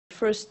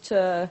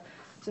the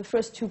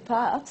first two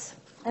parts.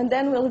 And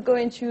then we'll go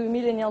into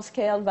millennial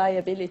scale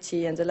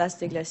variability and the last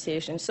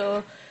deglaciation.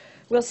 So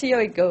we'll see how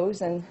it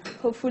goes, and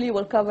hopefully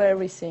we'll cover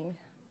everything.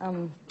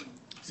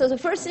 So the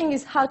first thing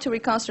is how to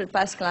reconstruct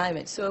past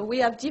climate. So we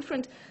have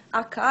different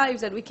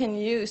archives that we can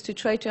use to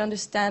try to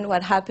understand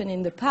what happened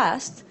in the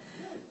past.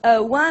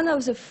 One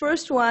of the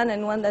first one,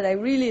 and one that I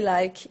really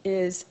like,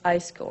 is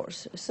ice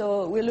cores.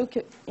 So we'll look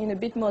in a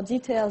bit more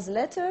details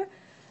later.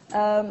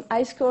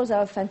 Ice cores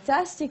are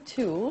fantastic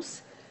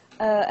tools,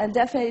 and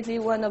definitely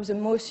one of the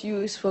most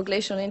used for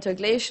glacial,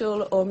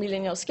 interglacial, or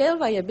millennial scale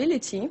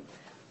variability.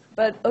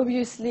 But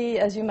obviously,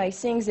 as you might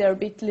think, they're a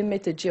bit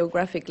limited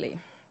geographically.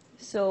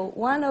 So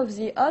one of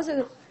the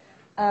other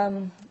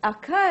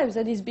archives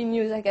that is being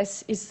used, I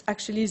guess, is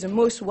actually the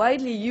most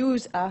widely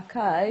used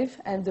archive,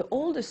 and the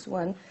oldest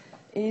one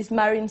is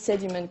marine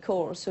sediment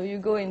cores. So you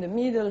go in the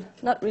middle,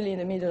 not really in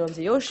the middle of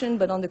the ocean,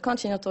 but on the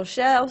continental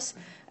shelves,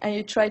 and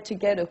you try to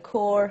get a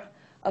core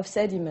of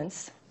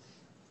sediments,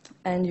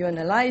 and you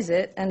analyze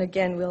it. And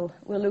again, we'll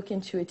look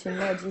into it in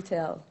more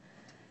detail.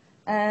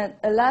 And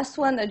a last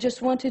one I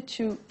just wanted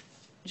to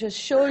just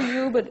show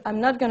you, but I'm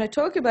not going to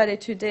talk about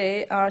it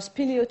today, are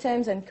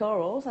speleothems and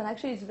corals. And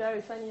actually, it's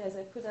very funny, as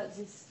I put out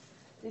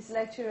this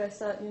lecture, I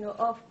thought,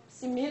 how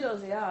similar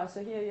they are.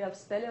 So here you have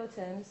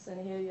speleothems, and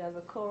here you have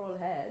a coral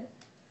head.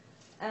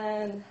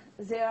 And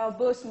they are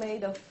both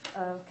made of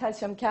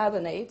calcium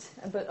carbonate,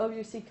 but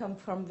obviously come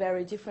from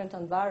very different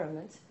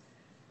environments.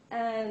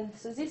 And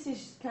so this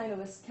is kind of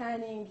a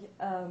scanning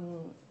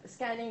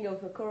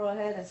of a coral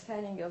head and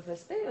scanning of a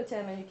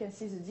speleothem, and you can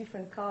see the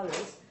different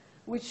colors,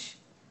 which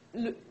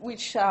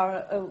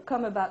are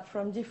come about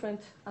from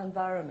different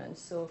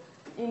environments. So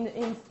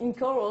in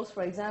corals,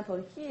 for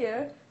example,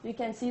 here you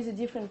can see the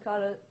different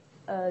color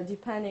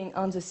depending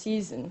on the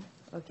season.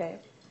 Okay,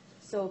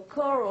 so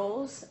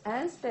corals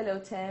and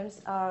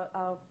speleothems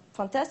are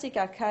fantastic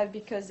archive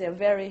because they're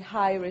very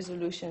high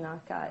resolution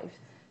archives.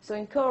 So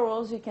in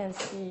corals, you can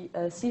see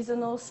a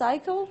seasonal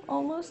cycle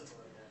almost.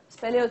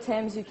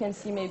 Speleothems, you can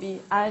see maybe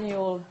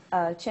annual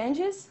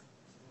changes.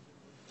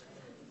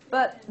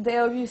 But they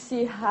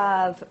obviously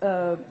have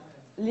a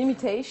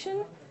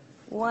limitation.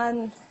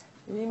 One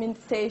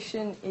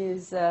limitation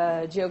is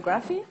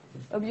geography.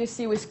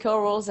 Obviously, with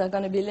corals, they're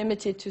going to be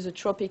limited to the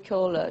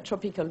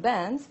tropical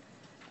bands.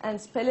 And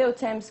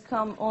speleothems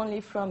come only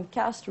from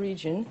karst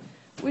region,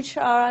 which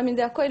are,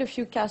 there are quite a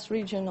few karst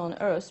regions on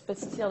Earth, but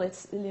still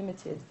it's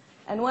limited.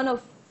 And one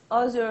of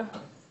other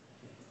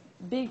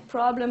big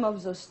problem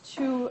of those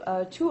two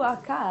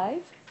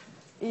archives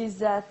is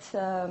that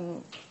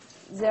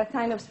they're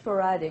kind of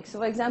sporadic. So,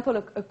 for example,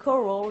 a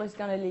coral is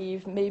going to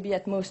live maybe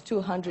at most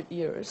 200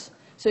 years.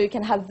 So you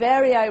can have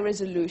very high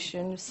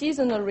resolution,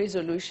 seasonal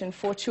resolution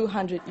for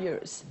 200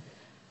 years.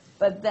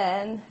 But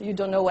then you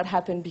don't know what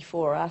happened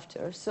before or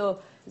after. So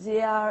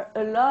there are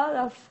a lot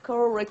of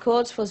coral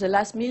records for the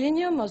last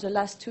millennium or the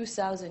last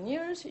 2,000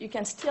 years. You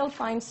can still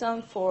find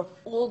some for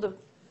all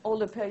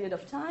the period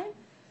of time.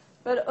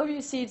 But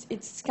obviously,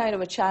 it's kind of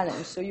a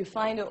challenge. So you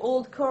find an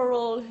old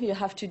coral, you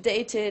have to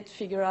date it,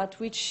 figure out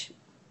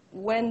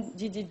when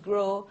did it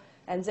grow,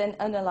 and then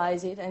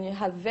analyze it. And you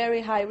have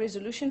very high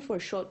resolution for a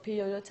short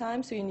period of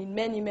time, so you need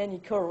many, many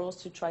corals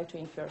to try to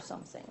infer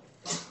something.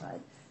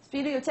 Right?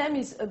 Speleothem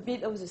is a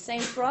bit of the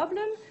same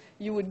problem.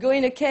 You would go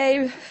in a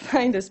cave,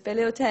 find a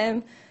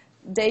speleothem,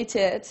 date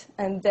it,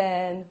 and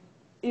then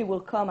it will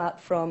come out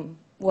from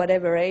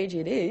whatever age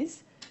it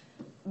is.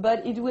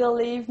 But it will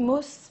live,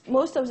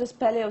 most of the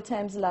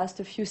speleothems last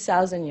a few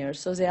thousand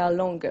years, so they are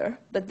longer.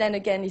 But then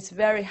again, it's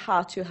very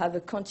hard to have a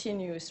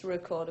continuous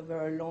record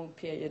over a long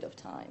period of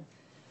time.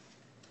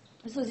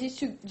 So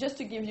this just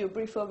to give you a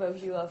brief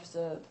overview of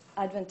the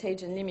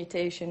advantage and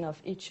limitation of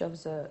each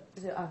of the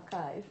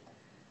archive.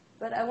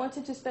 But I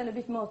wanted to spend a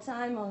bit more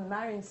time on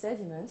marine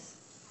sediments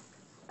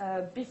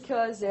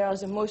because they are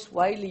the most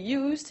widely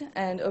used,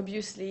 and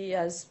obviously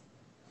as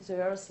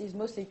the Earth is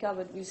mostly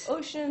covered with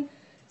ocean,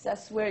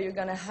 that's where you're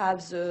going to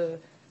have the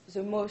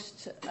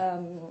most,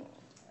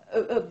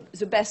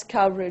 the best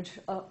coverage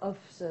of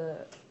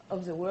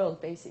the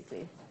world,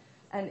 basically.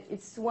 And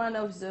it's one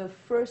of the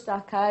first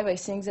archive, I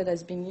think, that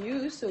has been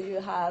used. So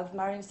you have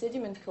marine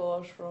sediment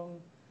cores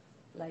from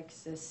like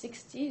the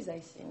 60s,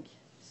 I think.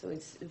 So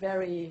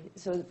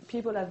so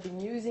people have been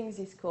using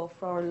this core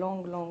for a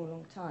long, long,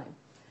 long time.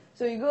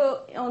 So you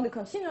go on the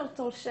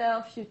continental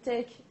shelf, you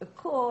take a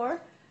core,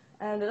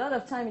 and a lot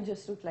of time it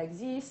just looks like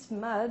this,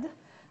 mud.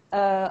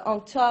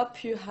 On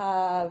top, you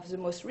have the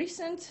most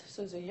recent,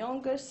 so the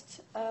youngest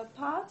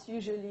part,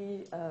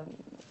 usually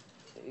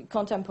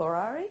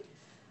contemporary.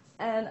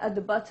 And at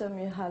the bottom,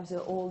 you have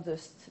the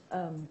oldest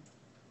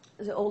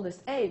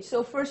age.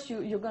 So first,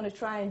 you're going to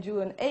try and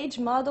do an age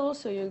model.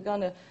 So you're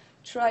going to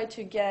try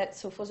to get,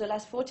 so for the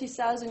last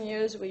 40,000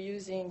 years, we're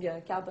using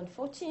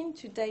carbon-14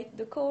 to date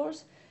the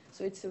cores.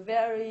 So it's a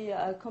very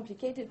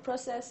complicated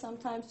process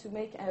sometimes to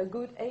make a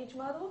good age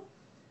model.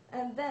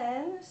 And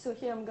then, so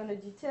here I'm going to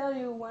detail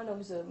you one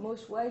of the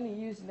most widely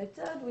used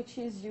methods, which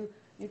is you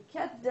you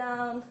cut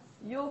down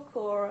your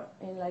core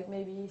in like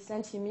maybe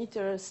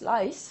centimeter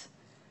slice.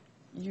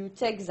 You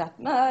take that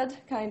mud,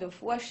 kind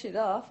of wash it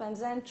off, and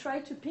then try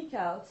to pick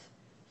out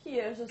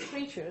here those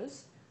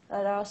creatures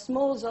that are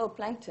small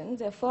zooplankton.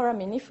 They're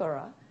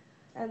foraminifera,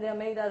 and they're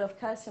made out of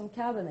calcium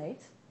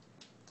carbonate.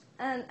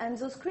 And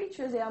those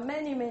creatures, there are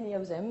many, many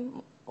of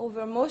them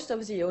over most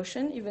of the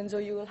ocean, even though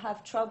you will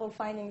have trouble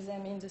finding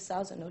them in the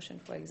Southern Ocean,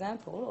 for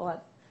example, or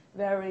at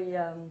very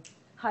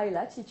high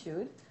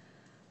latitude.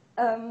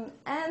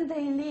 And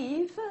they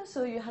live,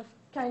 so you have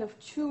kind of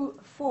two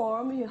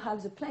forms. You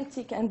have the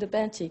planktic and the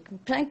benthic.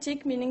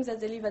 Planktic meaning that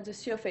they live at the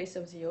surface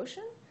of the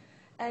ocean,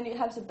 and you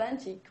have the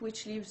benthic,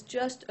 which lives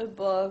just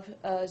above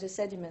the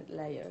sediment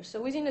layer. So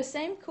within the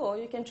same core,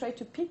 you can try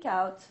to pick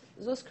out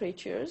those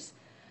creatures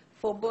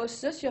for both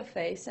the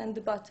surface and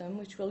the bottom,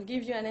 which will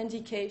give you an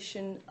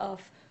indication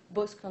of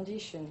both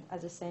conditions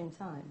at the same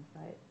time,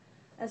 right?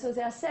 And so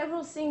there are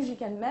several things you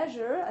can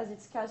measure as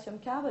it's calcium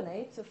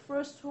carbonate. The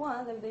first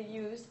one that they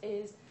use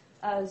is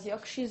the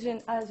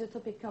oxygen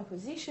isotopic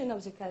composition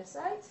of the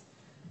calcite.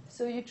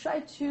 So you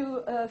try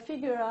to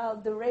figure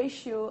out the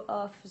ratio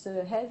of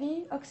the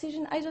heavy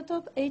oxygen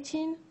isotope,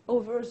 18,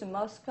 over the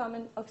most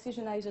common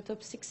oxygen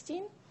isotope,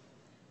 16.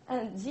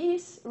 And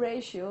this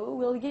ratio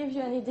will give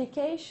you an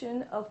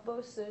indication of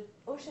both the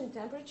ocean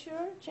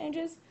temperature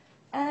changes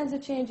and the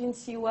change in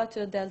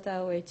seawater delta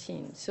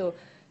O18. So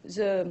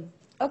the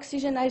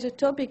oxygen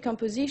isotopic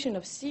composition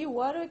of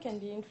seawater can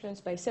be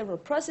influenced by several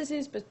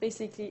processes, but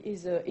basically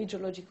is a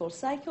hydrological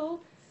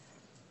cycle.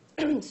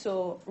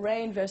 So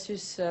rain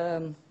versus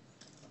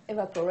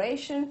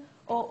evaporation,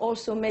 or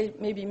also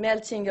maybe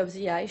melting of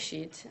the ice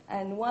sheet.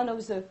 And one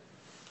of the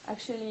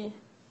actually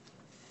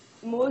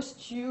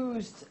most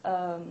used,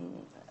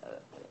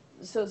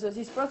 so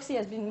this proxy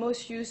has been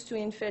most used to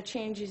infer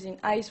changes in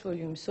ice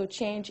volume, so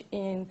change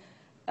in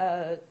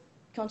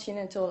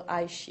continental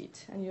ice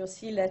sheet. And you'll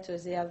see later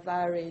they have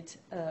varied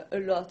a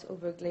lot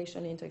over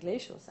glacial and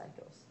interglacial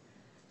cycles.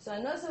 So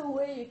another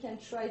way you can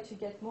try to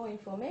get more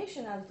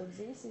information out of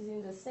this is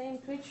in the same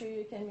creature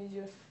you can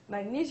measure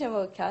magnesium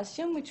or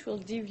calcium, which will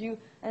give you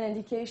an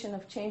indication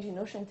of change in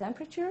ocean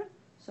temperature.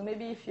 So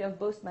maybe if you have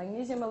both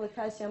magnesium over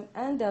calcium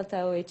and delta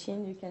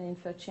O18, you can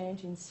infer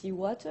change in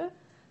seawater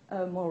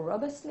more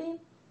robustly.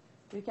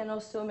 You can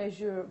also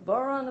measure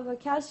boron over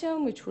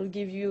calcium, which will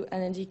give you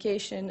an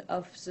indication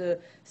of the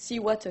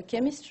seawater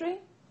chemistry.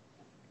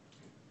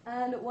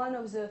 And one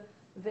of the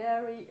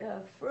very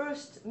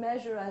first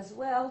measure as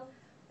well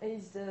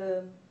is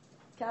the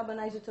carbon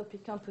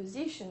isotopic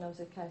composition of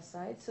the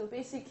calcite. So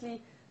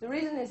basically, the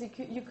reason is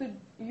you could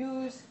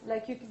use,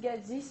 like you could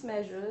get this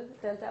measure,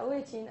 delta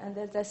O18 and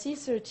delta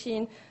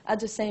C13 at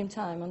the same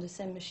time on the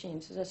same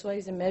machine. So that's why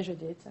they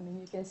measured it. I mean,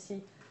 you can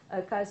see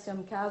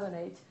calcium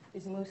carbonate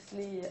is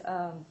mostly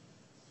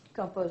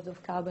composed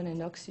of carbon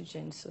and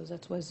oxygen. So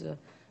that was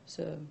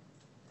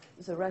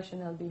the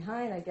rationale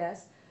behind, I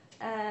guess.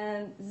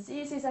 And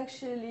this is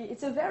actually,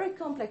 it's a very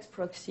complex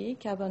proxy,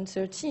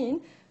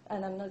 carbon-13,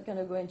 and I'm not going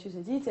to go into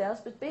the details,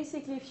 but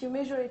basically if you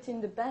measure it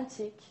in the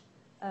benthic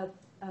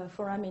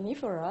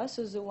foraminifera,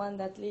 so the one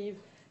that live,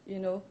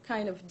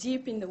 kind of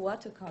deep in the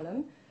water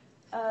column,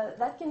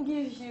 that can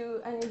give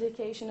you an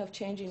indication of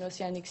change in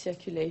oceanic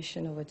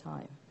circulation over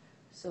time.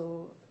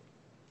 So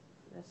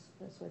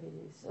that's what it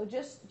is. So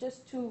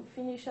just to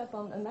finish up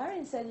on the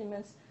marine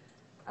sediments,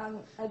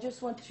 I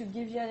just want to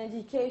give you an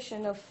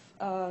indication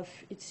of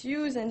its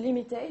use and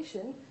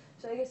limitation.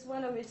 So I guess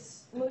one of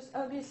its most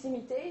obvious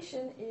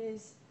limitation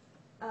is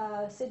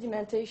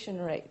sedimentation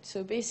rate.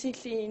 So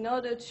basically, in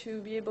order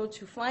to be able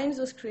to find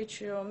those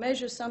creatures or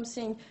measure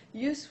something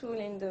useful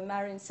in the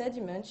marine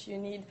sediment, you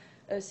need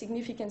a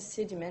significant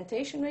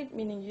sedimentation rate,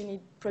 meaning you need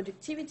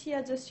productivity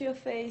at the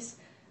surface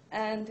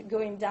and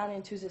going down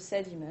into the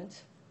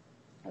sediment.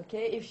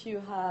 Okay, if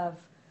you have,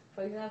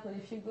 for example,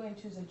 if you go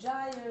into the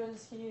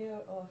gyres here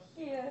or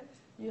here,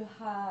 you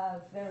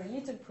have very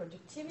little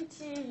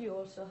productivity. You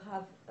also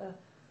have,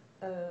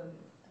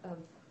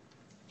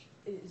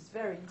 it's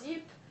very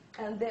deep,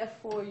 and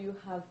therefore you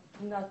have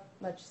not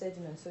much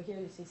sediment. So here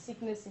you see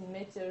thickness in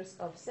meters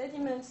of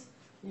sediments.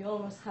 You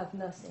almost have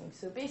nothing.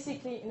 So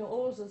basically, in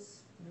all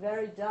those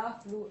very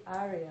dark blue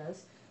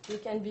areas, you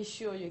can be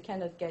sure you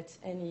cannot get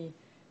any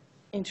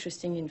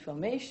interesting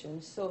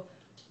information. So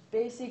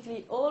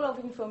basically, all of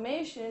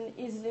information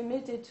is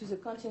limited to the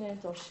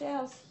continental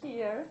shelves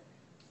here,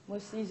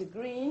 mostly the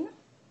green.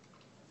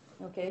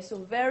 Okay, so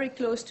very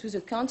close to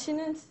the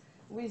continent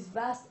with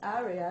vast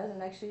areas.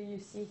 And actually, you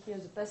see here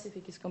the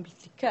Pacific is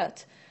completely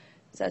cut.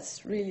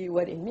 That's really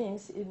what it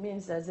means. It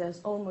means that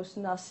there's almost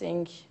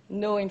nothing,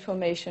 no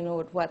information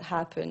on what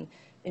happened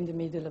in the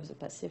middle of the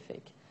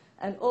Pacific.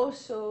 And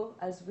also,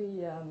 as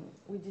we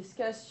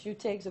discussed, you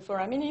take the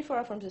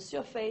foraminifera from the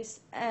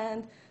surface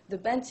and the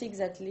benthics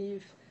that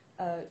live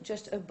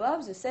just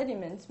above the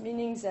sediment,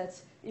 meaning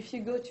that if you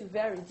go to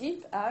very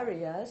deep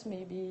areas,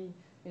 maybe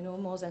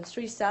more than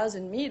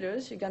 3,000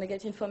 meters, you're going to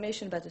get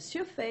information about the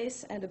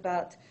surface and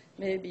about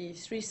maybe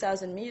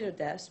 3,000 meter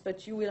depths,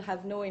 but you will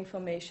have no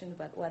information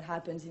about what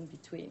happens in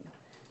between.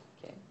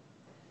 Okay.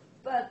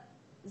 But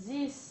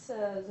these,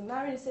 the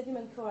marine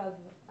sediment core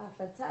are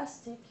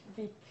fantastic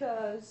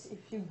because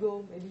if you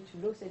go maybe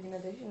to low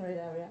sedimentation rate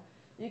area,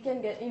 you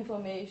can get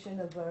information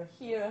over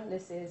here,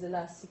 let's say the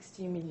last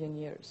 60 million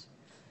years.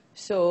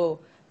 So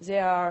they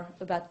are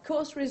about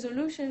coarse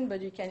resolution,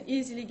 but you can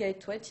easily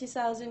get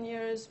 20,000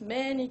 years,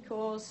 many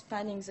cores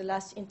spanning the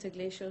last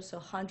interglacial, so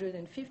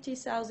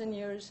 150,000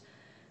 years,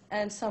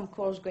 and some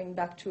cores going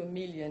back to 1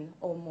 million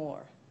or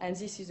more. And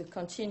this is a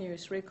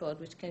continuous record,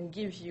 which can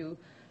give you,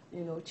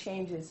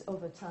 changes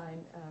over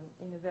time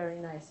in a very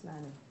nice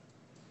manner.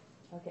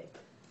 Okay.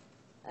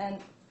 And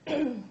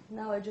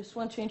now I just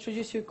want to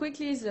introduce you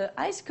quickly the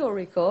ice core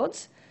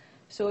records.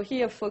 So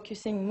here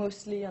focusing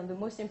mostly on the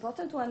most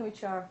important one,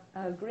 which are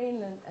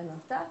Greenland and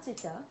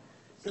Antarctica.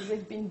 So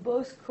they've been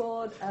both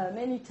cored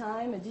many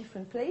times at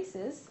different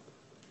places.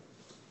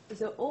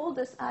 The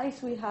oldest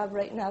ice we have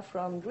right now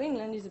from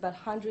Greenland is about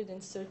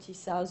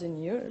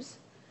 130,000 years.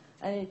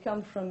 And it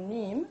comes from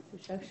Nîmes,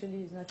 which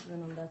actually is not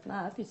even on that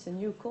map. It's a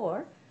new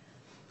core,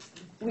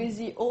 with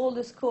the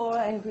oldest core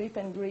and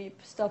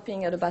grip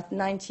stopping at about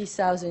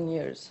 90,000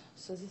 years.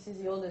 So this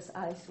is the oldest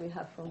ice we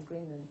have from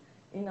Greenland.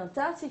 In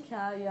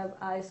Antarctica, you have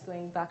ice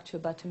going back to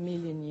about 1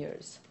 million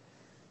years.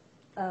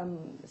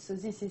 So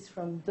this is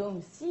from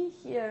Dome C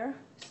here.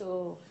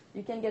 So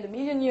you can get 1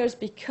 million years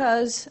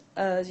because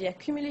the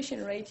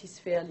accumulation rate is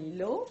fairly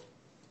low.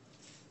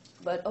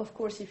 But of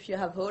course, if you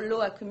have a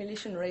low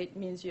accumulation rate,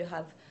 means you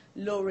have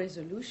low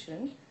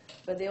resolution.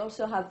 But they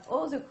also have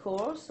other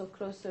cores, so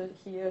closer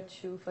here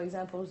to, for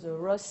example, the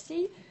Ross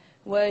Sea,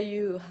 where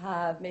you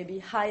have maybe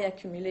high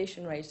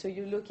accumulation rate. So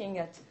you're looking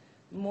at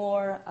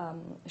more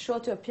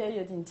shorter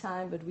period in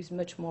time, but with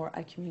much more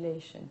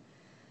accumulation.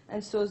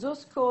 And so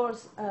those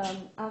cores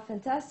are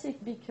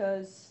fantastic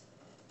because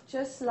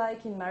just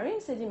like in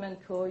marine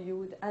sediment core, you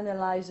would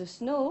analyze the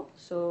snow.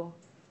 So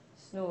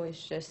snow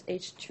is just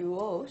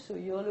H2O. So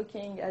you're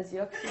looking at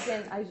the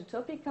oxygen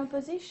isotopic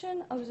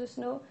composition of the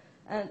snow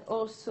and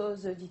also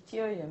the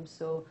deuterium,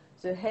 so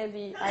the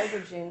heavy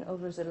hydrogen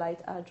over the light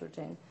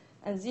hydrogen.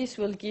 And this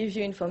will give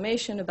you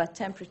information about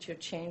temperature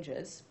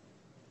changes,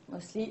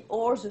 mostly,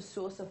 or the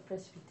source of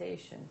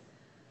precipitation.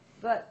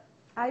 But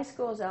ice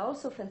cores are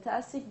also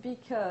fantastic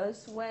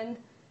because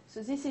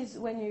this is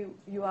when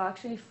you are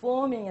actually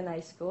forming an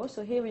ice core.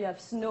 So here we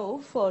have snow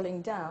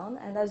falling down,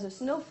 and as the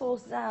snow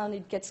falls down,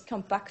 it gets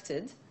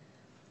compacted.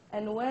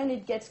 And when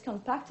it gets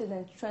compacted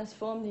and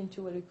transformed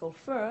into what we call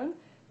firn,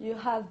 you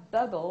have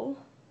bubbles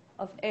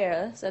of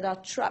air that are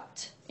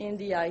trapped in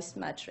the ice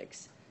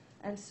matrix.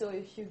 And so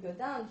if you go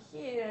down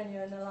here and you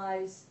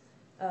analyze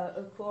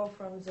a core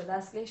from the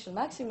last glacial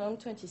maximum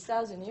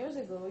 20,000 years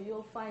ago,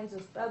 you'll find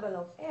those bubbles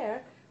of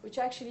air, which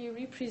actually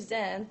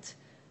represent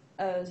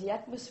the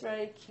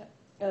atmospheric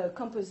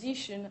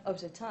composition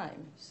of the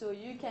time. So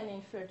you can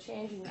infer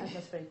change in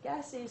atmospheric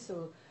gases.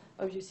 So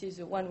obviously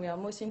the one we are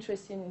most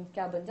interested in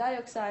carbon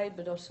dioxide,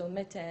 but also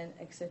methane,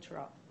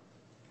 etc.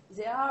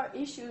 There are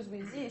issues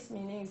with this,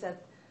 meaning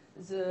that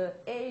the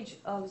age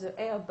of the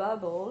air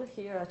bubble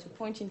here at a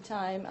point in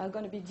time are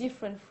going to be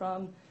different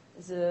from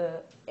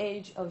the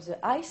age of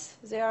the ice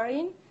they are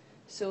in.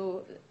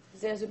 So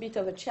there's a bit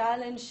of a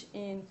challenge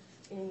in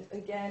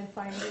again,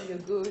 finding a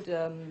good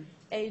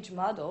age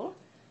model.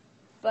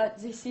 But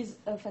this is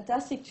a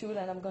fantastic tool,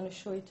 and I'm going to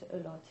show it a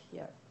lot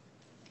here.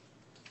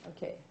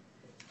 Okay.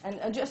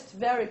 And just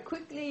very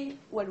quickly,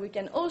 what we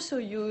can also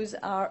use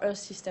are Earth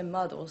system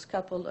models,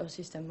 coupled Earth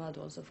system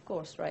models, of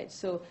course, right?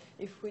 So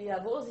if we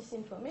have all this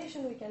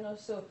information, we can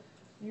also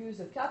use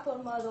a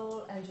coupled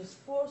model and just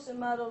force a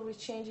model with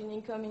change in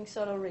incoming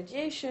solar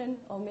radiation,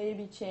 or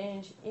maybe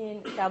change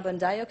in carbon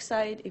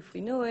dioxide, if we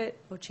know it,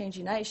 or change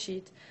in ice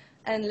sheet,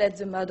 and let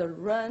the model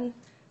run,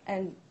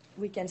 and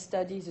we can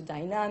study the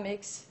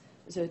dynamics,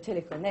 the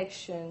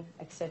teleconnection,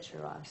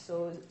 etc.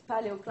 So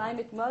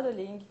paleoclimate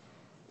modeling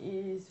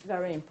is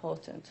very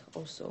important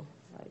also,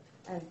 right?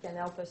 And can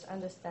help us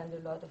understand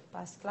a lot of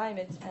past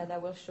climate, and I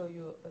will show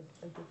you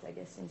a bit, I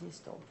guess, in this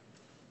talk.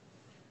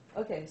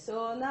 Okay,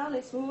 so now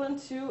let's move on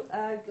to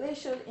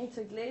glacial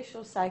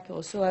interglacial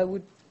cycle. So I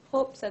would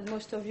hope that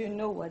most of you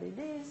know what it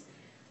is,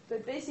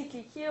 but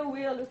basically here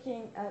we are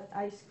looking at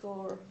ice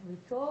core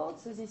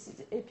records. So this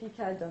is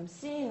Epica Dome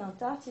C in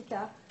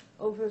Antarctica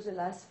over the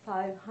last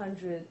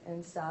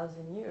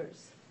 500,000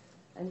 years.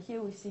 And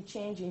here we see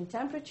change in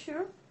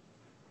temperature.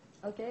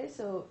 Okay,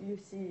 so you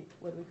see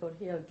what we call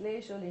here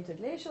glacial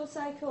interglacial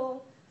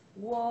cycle,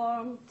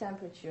 warm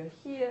temperature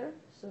here,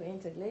 so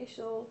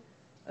interglacial,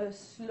 a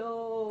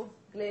slow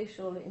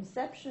glacial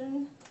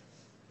inception,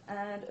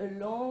 and a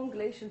long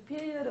glacial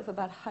period of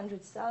about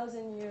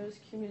 100,000 years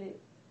cumulative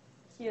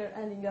here,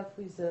 ending up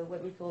with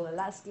what we call a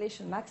last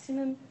glacial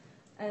maximum,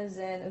 and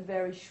then a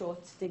very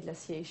short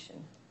deglaciation.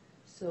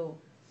 So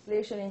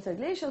glacial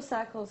interglacial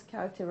cycles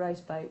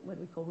characterized by what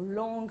we call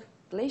long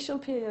glacial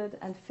period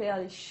and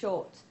fairly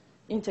short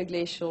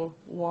interglacial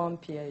warm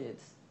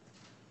periods.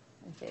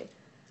 Okay.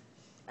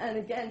 And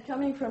again,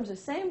 coming from the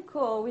same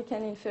core, we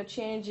can infer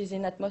changes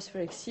in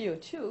atmospheric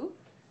CO2.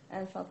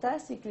 And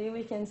fantastically,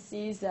 we can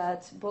see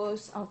that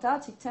both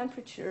Antarctic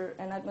temperature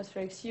and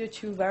atmospheric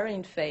CO2 vary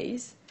in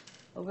phase.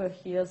 Over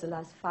here, the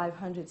last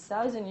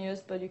 500,000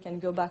 years, but you can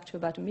go back to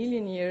about 1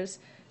 million years,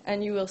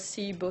 and you will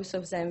see both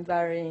of them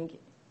varying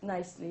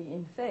nicely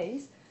in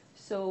phase.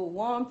 So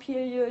warm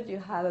period, you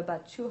have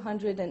about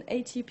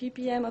 280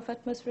 ppm of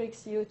atmospheric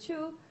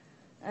CO2,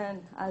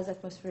 and as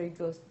atmosphere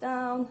goes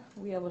down,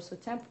 we have also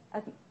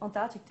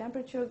Antarctic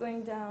temperature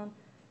going down,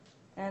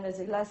 and as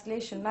a last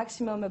glacial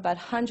maximum, about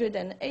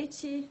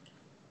 180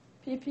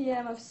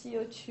 ppm of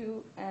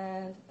CO2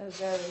 and a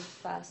very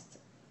fast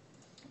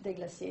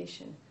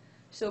deglaciation.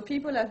 So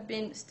people have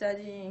been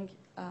studying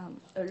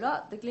a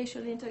lot the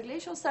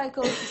glacial-interglacial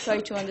cycle to try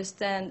to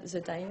understand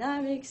the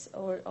dynamics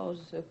or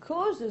the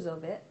causes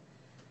of it.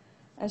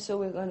 And so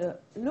we're going to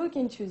look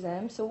into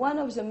them. So one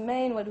of the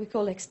main, what we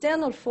call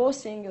external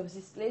forcing of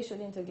these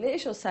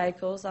glacial-interglacial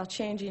cycles are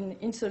change in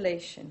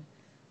insolation.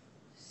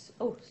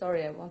 Oh,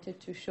 sorry, I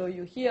wanted to show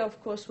you here,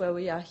 of course, where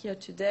we are here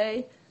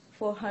today,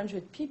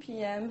 400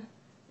 ppm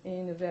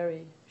in a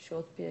very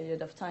short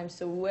period of time,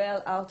 so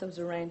well out of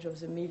the range of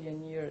the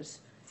million years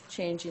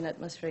change in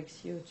atmospheric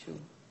CO2.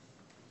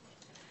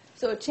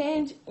 So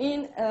change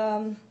in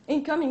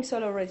incoming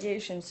solar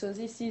radiation. So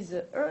this is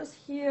the Earth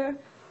here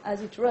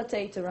as it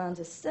rotates around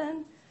the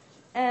sun.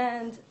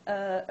 And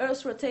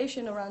Earth's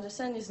rotation around the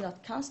sun is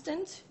not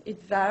constant.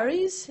 It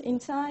varies in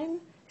time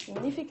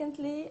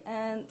significantly,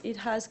 and it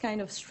has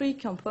kind of three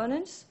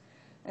components.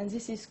 And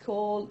this is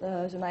called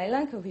the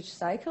Milankovitch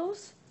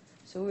cycles.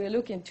 So we're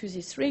looking to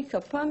these three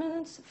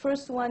components.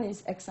 First one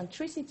is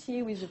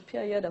eccentricity with a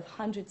period of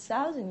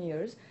 100,000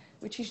 years,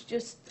 which is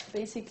just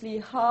basically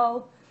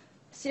how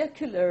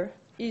circular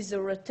is the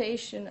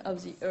rotation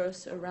of the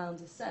Earth around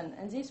the sun.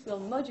 And this will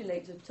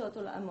modulate the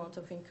total amount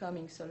of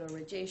incoming solar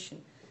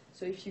radiation.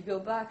 So if you go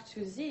back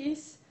to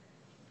this,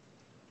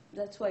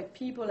 that's why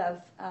people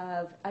have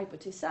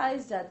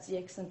hypothesized that the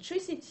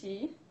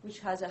eccentricity, which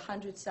has a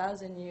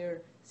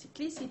 100,000-year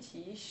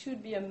cyclicity,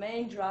 should be a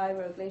main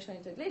driver of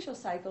glacial-interglacial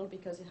cycle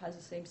because it has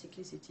the same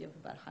cyclicity of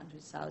about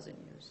 100,000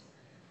 years.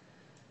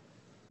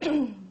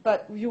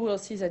 But you will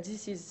see that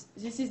this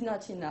is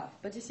not enough,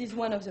 but this is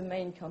one of the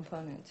main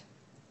components.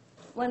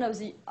 One of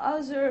the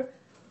other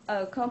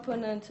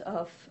components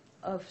of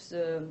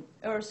the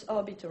Earth's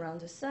orbit around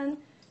the sun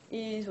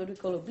is what we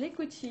call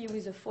obliquity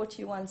with a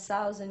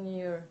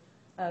 41,000-year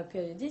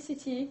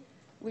periodicity,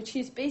 which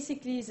is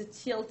basically the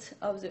tilt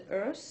of the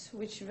Earth,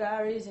 which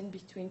varies in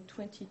between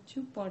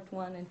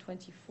 22.1 and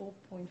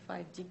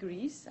 24.5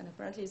 degrees, and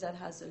apparently that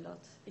has a lot.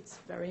 It's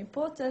very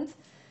important.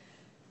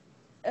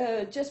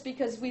 Just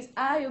because with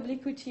high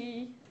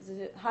obliquity,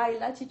 the high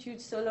latitude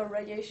solar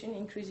radiation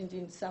increases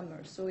in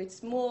summer. So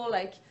it's more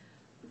like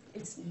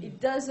it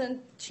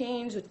doesn't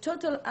change the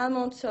total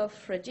amount of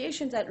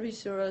radiation that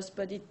reaches Earth,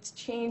 but it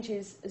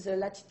changes the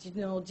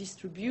latitudinal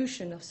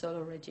distribution of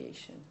solar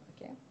radiation.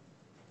 Okay?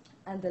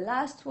 And the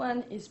last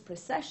one is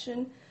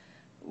precession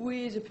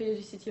with a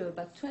periodicity of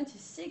about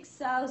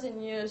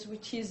 26,000 years,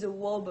 which is the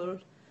wobble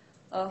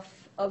of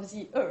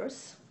the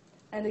Earth.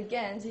 And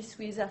again, this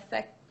will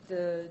affect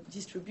the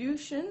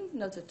distribution,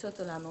 not the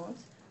total amount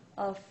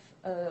of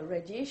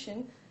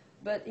radiation,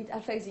 but it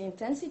affects the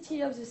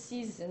intensity of the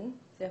season,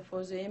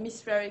 therefore the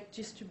hemispheric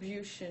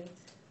distribution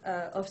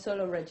of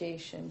solar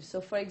radiation. So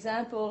for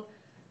example,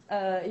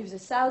 if the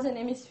southern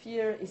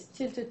hemisphere is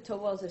tilted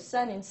towards the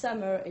sun in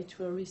summer, it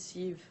will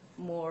receive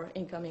more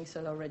incoming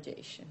solar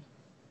radiation.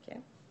 Okay?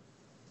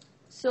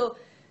 So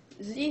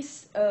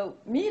this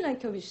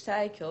Milankovitch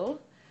cycle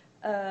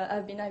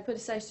have been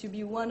hypothesized to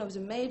be one of the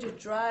major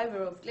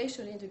drivers of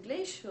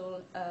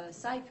glacial-interglacial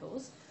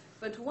cycles.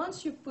 But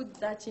once you put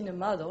that in a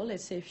model,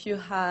 let's say if you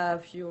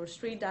have your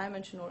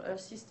three-dimensional Earth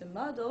system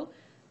model,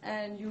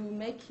 and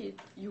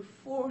you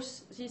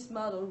force this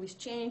model with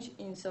change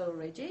in solar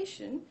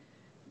radiation,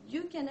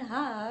 you can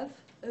have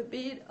a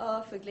bit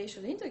of a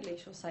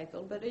glacial-interglacial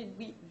cycle, but it will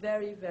be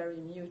very, very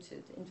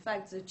muted. In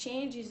fact, the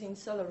changes in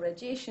solar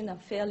radiation are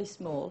fairly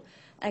small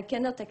and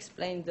cannot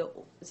explain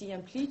the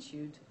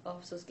amplitude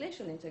of those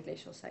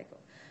glacial-interglacial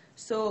cycles.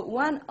 So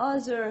one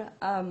other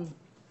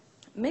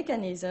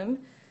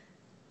mechanism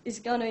is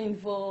going to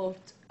involve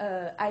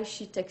ice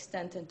sheet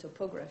extent and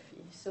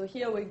topography. So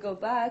here we go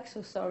back.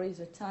 So sorry,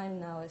 the time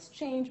now has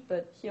changed,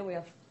 but here we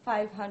have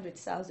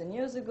 500,000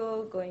 years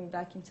ago, going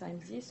back in time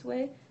this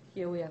way.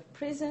 Here we have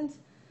present.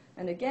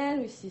 And again,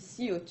 we see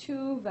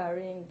CO2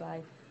 varying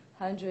by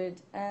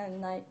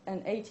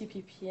 180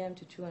 ppm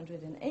to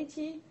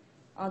 280.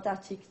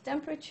 Antarctic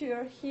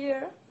temperature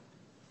here.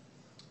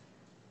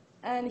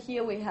 And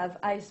here we have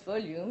ice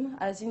volume,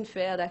 as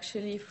inferred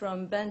actually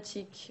from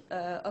benthic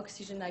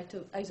oxygen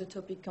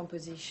isotopic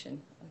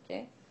composition.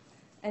 Okay?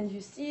 And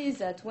you see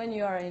that when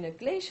you are in a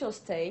glacial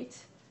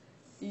state,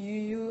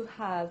 you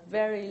have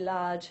very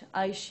large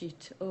ice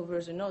sheet over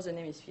the northern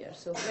hemisphere,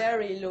 so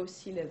very low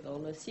sea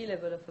level, a sea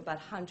level of about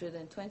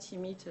 120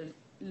 meters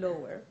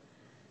lower.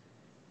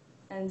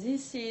 And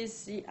this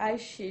is the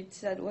ice sheet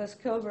that was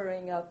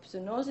covering up the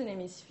northern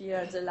hemisphere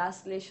at the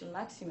last glacial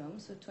maximum,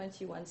 so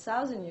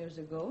 21,000 years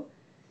ago.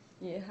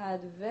 you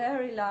had a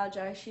very large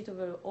ice sheet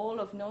over all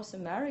of North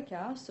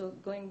America, so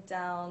going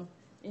down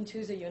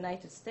into the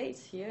United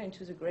States here,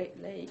 into the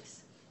Great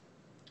Lakes,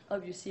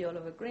 obviously all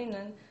over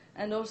Greenland,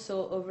 and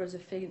also over the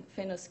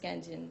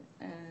Fennoscandian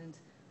and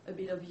a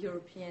bit of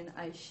European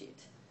ice sheet.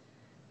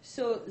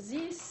 So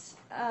this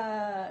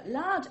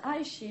large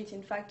ice sheet,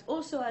 in fact,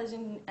 also has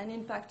an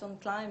impact on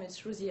climate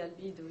through the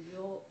albedo.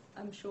 You,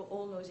 I'm sure,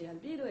 all know the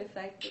albedo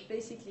effect, but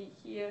basically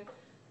here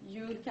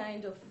you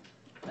kind of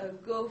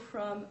go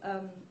from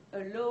a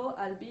low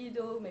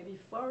albedo, maybe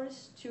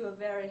forest, to a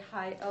very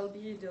high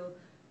albedo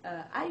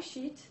ice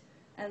sheet,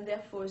 and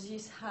therefore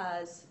this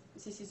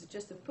is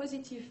just a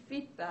positive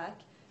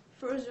feedback,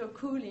 further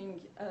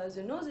cooling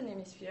the northern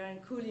hemisphere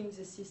and cooling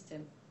the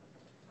system.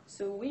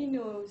 So we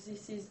know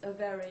this is a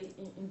very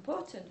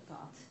important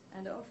part.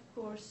 And of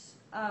course,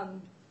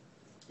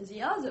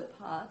 the other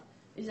part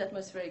is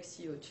atmospheric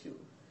CO2.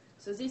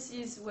 So this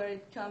is where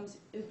it comes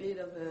a bit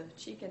of a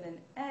chicken and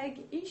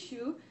egg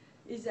issue,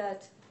 is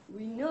that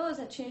we know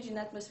that change in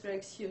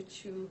atmospheric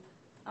CO2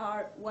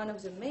 are one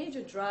of the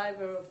major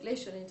drivers of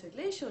glacial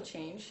interglacial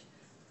change,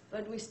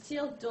 but we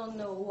still don't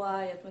know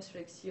why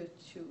atmospheric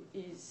CO2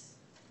 is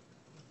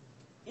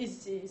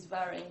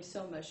varying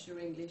so much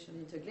during glacial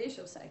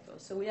interglacial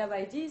cycles. So we have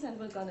ideas, and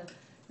we're going to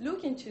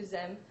look into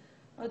them,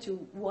 to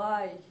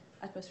why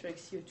atmospheric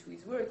CO2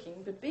 is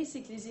working. But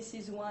basically, this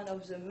is one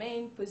of the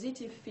main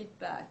positive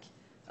feedback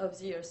of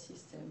the Earth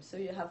system. So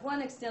you have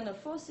one external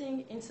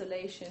forcing,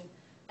 insolation,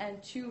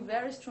 and two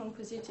very strong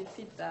positive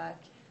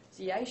feedback,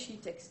 the ice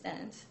sheet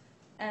extent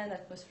and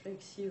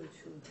atmospheric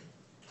CO2.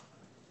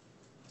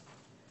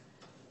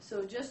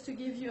 So just to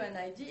give you an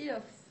idea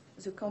of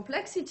the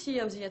complexity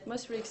of the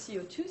atmospheric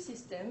CO2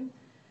 system,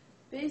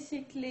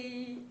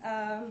 basically,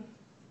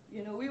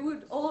 we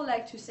would all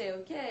like to say,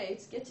 okay,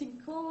 it's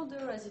getting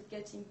colder. As it's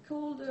getting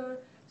colder,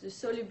 the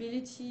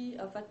solubility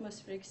of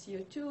atmospheric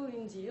CO2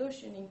 in the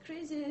ocean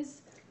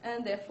increases,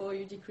 and therefore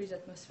you decrease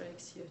atmospheric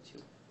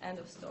CO2. End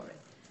of story.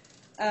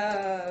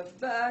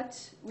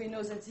 But we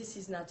know that this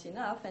is not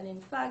enough, and in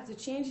fact, the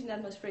change in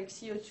atmospheric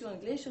CO2 and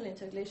glacial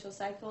interglacial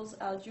cycles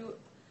are due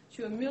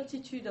to a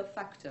multitude of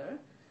factors.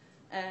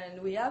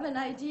 And we have an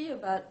idea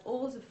about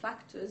all the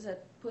factors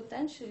that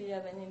potentially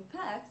have an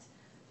impact,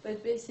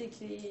 but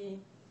basically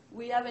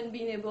we haven't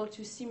been able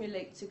to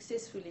simulate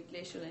successfully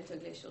glacial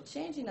interglacial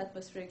change in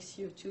atmospheric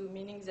CO2,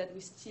 meaning that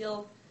we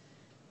still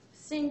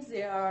think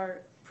there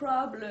are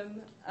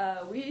problems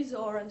with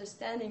our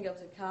understanding of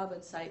the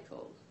carbon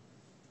cycle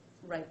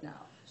right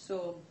now.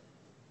 So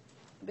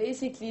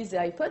basically the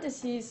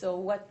hypothesis,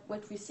 or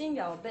what we think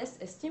our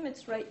best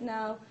estimates right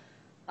now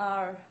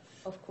are,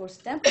 of course,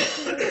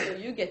 temperature. So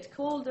you get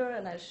colder,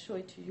 and I'll show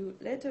it to you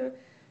later.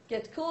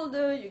 Get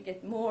colder, you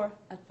get more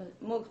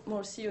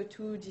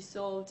CO2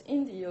 dissolved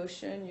in the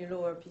ocean, you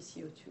lower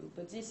PCO2.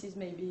 But this is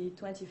maybe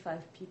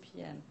 25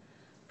 ppm.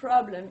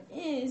 Problem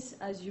is,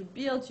 as you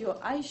build your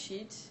ice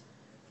sheet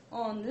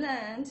on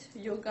land,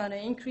 you're going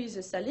to increase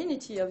the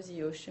salinity of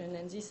the ocean,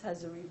 and this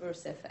has a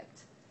reverse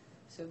effect.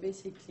 So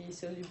basically,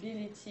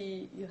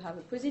 solubility, you have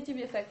a positive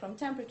effect from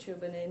temperature,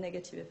 but a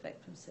negative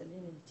effect from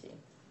salinity.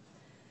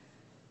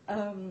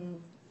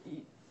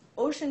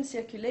 Ocean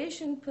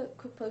circulation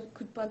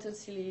could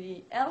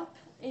potentially help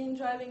in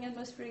driving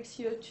atmospheric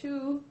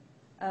CO2.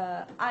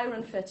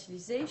 Iron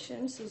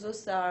fertilization, so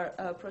those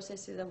are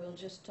processes I will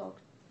just talk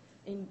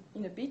in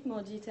a bit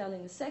more detail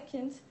in a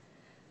second.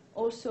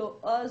 Also,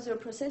 other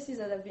processes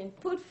that have been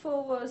put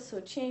forward,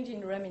 so change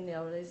in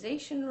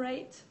remineralization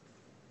rate.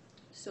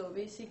 So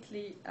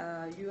basically,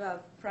 you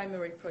have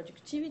primary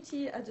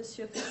productivity at the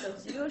surface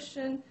of the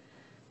ocean.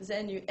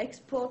 Then you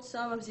export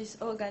some of this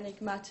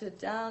organic matter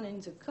down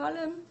in the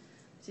column.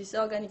 This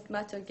organic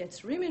matter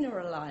gets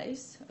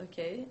remineralized,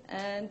 okay,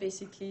 and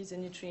basically the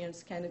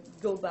nutrients kind of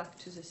go back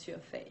to the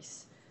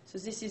surface. So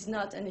this is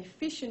not an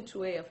efficient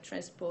way of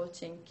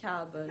transporting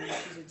carbon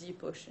to the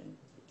deep ocean,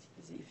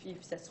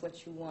 if that's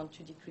what you want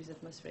to decrease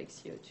atmospheric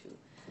CO2.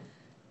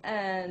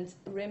 And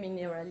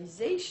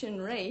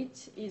remineralization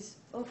rate is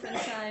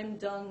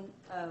oftentimes done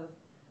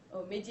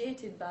or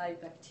mediated by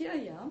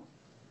bacteria.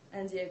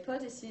 And the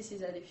hypothesis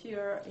is that if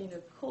you're in a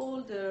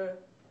colder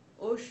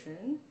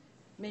ocean,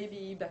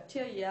 maybe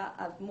bacteria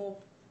have more,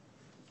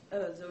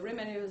 the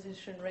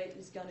remineralization rate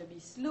is going to be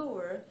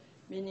slower,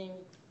 meaning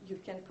you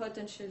can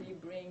potentially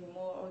bring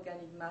more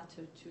organic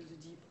matter to the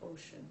deep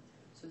ocean.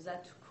 So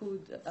that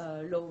could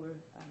lower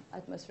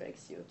atmospheric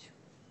CO2.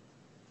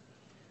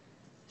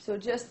 So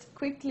just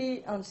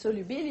quickly on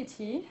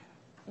solubility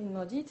in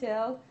more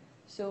detail.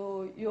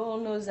 So you all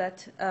know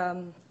that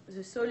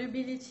the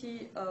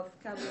solubility of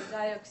carbon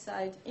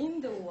dioxide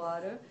in the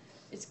water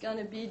is going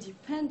to be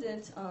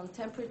dependent on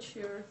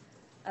temperature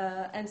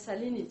and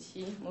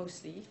salinity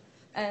mostly,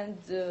 and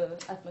the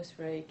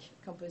atmospheric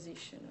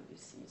composition,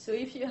 obviously. So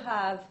if you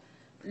have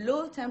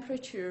low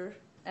temperature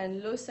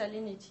and low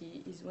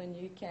salinity is when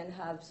you can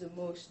have the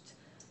most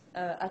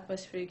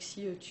atmospheric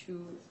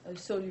CO2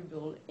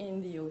 soluble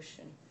in the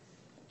ocean.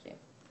 Okay.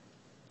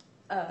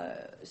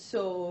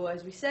 So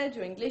as we said,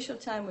 during glacial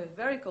time we have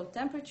very cold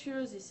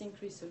temperatures, this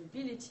increased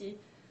solubility,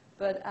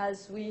 But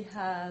as we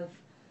have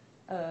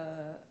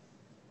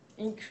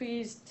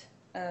increased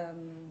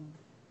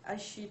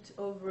ice sheet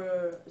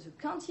over the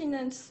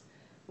continents,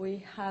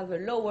 we have a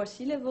lower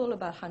sea level,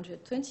 about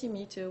 120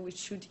 meters, which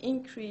should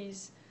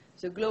increase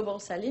the global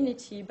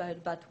salinity by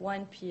about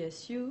 1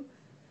 PSU,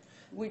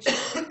 which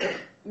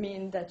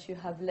means that you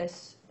have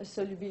less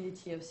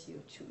solubility of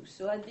CO2.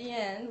 So at the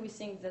end, we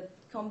think that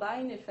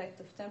combined effect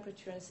of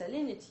temperature and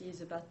salinity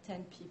is about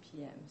 10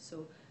 ppm,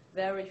 so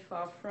very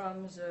far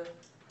from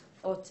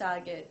our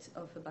target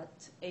of about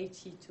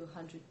 80 to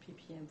 100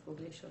 ppm for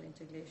glacial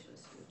interglacial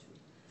CO2.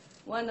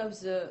 One of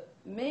the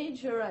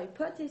major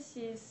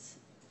hypotheses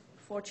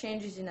for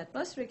changes in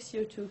atmospheric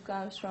CO2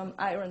 comes from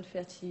iron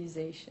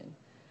fertilization.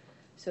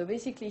 So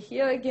basically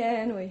here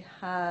again we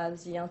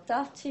have the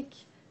Antarctic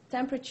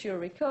temperature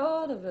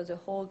record over the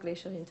whole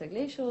glacial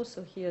interglacial.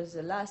 So here's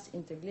the last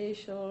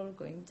interglacial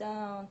going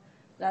down,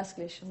 last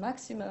glacial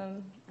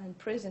maximum, and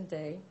present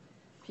day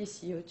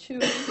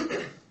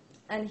PCO2.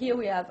 And here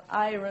we have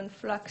iron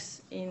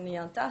flux in the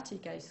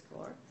Antarctic ice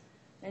core.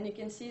 And you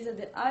can see that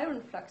the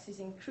iron flux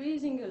is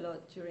increasing a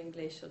lot during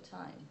glacial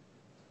time.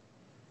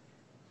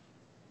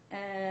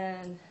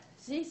 And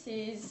this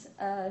is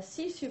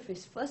sea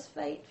surface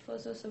phosphate, for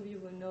those of you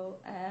who know,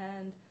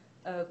 and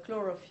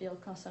chlorophyll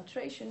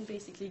concentration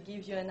basically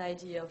gives you an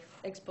idea of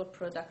export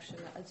production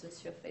at the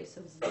surface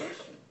of the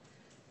ocean.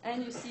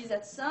 And you see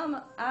that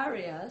some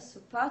areas,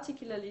 so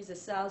particularly the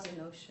Southern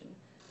Ocean,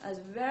 has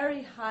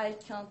very high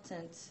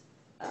content,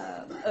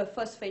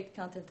 phosphate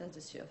content at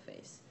the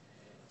surface.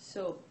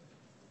 So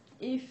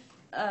if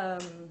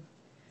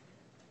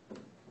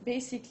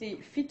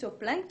basically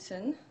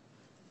phytoplankton,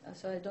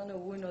 so I don't know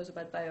who knows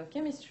about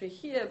biochemistry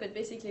here, but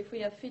basically if we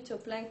have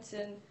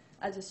phytoplankton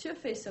at the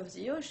surface of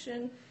the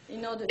ocean,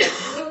 in order to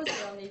grow,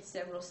 they'll need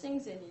several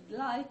things. They need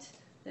light,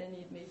 they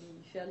need maybe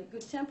fairly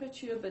good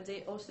temperature, but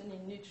they also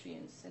need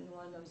nutrients. And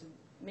one of the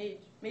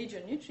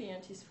major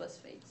nutrients is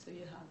phosphate. So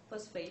you have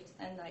phosphate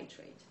and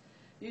nitrate.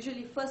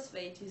 Usually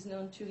phosphate is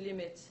known to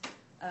limit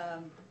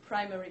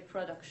primary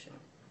production.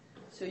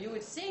 So you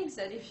would think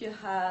that if you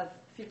have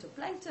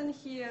phytoplankton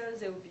here,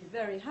 they would be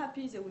very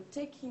happy. They would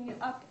taking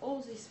up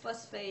all this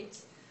phosphate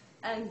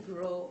and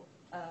grow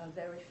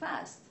very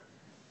fast.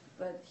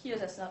 But here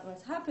that's not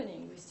what's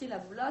happening. We still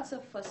have lots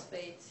of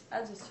phosphate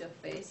at the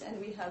surface, and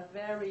we have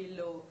very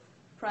low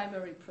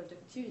primary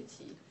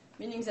productivity,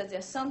 meaning that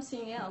there's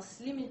something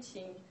else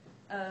limiting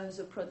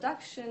the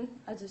production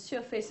at the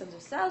surface of the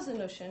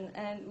Southern Ocean,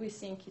 and we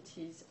think it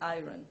is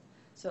iron.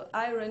 So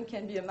iron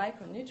can be a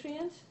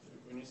micronutrient.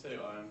 When you say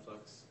iron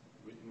flux,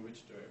 in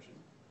which direction?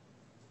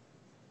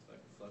 It's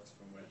like flux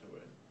from where to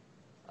where?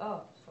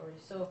 Oh, sorry.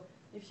 So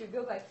if you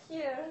go back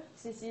here,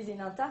 this is in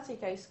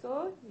Antarctic ice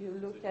core. You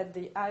look at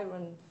the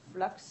iron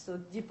flux, so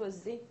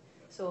deposit.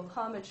 So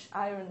how much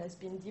iron has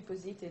been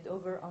deposited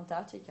over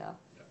Antarctica.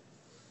 Yeah.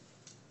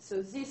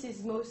 So this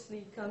is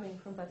mostly coming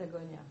from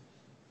Patagonia.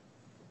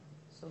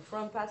 So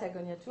from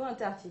Patagonia to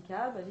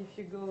Antarctica, but if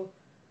you go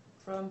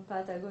from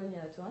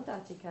Patagonia to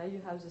Antarctica,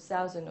 you have the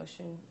Southern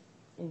Ocean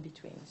in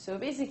between. So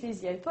basically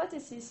the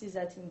hypothesis is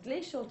that in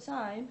glacial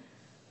time,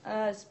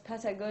 as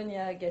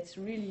Patagonia gets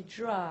really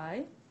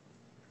dry,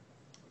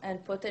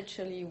 and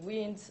potentially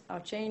winds are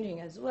changing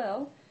as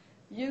well,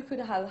 you could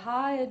have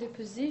higher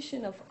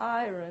deposition of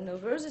iron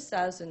over the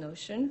Southern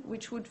Ocean,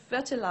 which would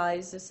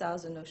fertilize the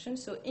Southern Ocean,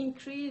 so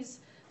increase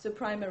the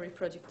primary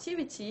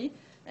productivity.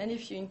 And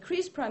if you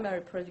increase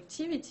primary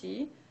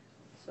productivity,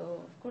 so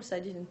of course I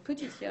didn't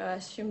put it here, I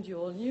assumed you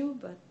all knew,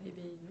 but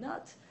maybe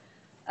not.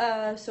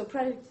 So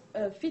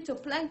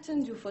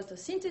phytoplankton do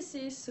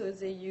photosynthesis, so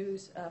they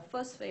use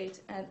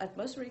phosphate and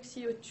atmospheric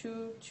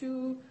CO2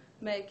 to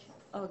make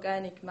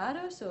organic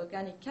matter, so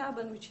organic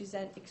carbon, which is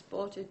then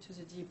exported to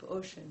the deep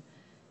ocean.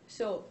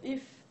 So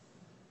if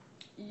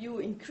you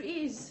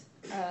increase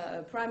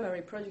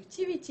primary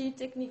productivity,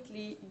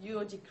 technically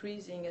you're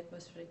decreasing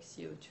atmospheric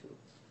CO2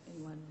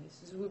 in one way.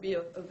 So this would be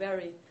a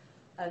very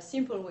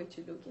simple way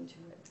to look into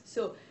it.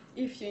 So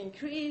if you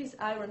increase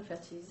iron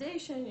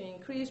fertilization, you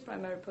increase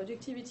primary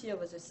productivity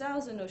over the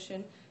Southern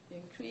Ocean, you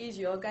increase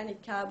your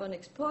organic carbon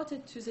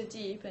exported to the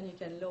deep, and you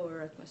can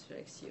lower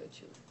atmospheric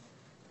CO2.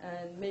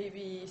 And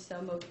maybe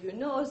some of you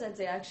know that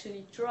they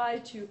actually try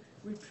to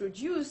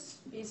reproduce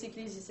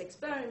basically this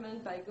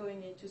experiment by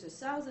going into the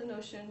Southern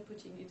Ocean,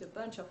 putting in a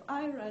bunch of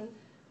iron,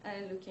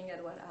 and looking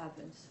at what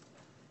happens.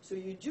 So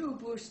you do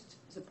boost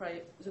the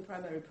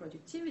primary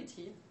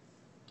productivity,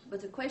 but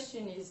the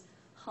question is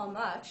how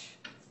much?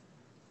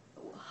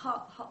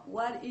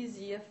 What is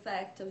the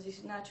effect of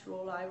this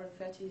natural iron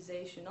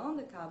fertilization on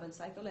the carbon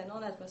cycle and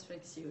on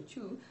atmospheric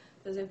CO2?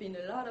 There have been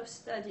a lot of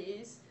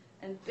studies,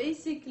 and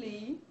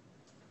basically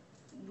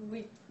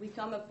we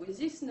come up with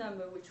this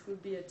number, which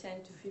would be a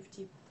 10 to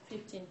 15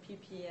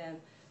 ppm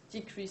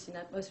decrease in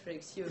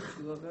atmospheric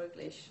CO2 over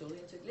glacial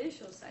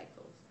interglacial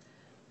cycles.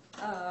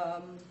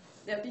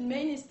 There have been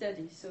many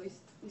studies, so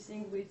we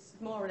think it's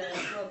more or less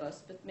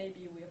robust, but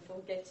maybe we are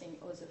forgetting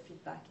other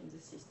feedback in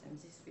the system.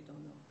 This we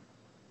don't know.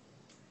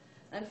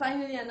 And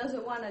finally,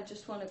 another one I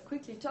just want to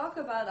quickly talk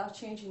about are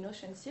change in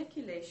ocean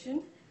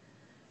circulation.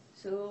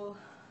 So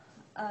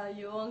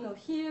you all know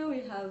here we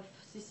have,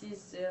 this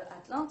is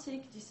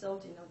Atlantic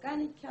dissolved in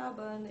organic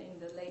carbon in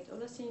the late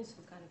Holocene, so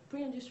kind of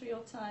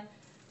pre-industrial time.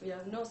 We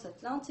have North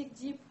Atlantic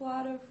deep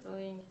water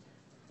flowing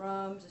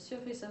from the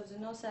surface of the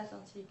North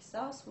Atlantic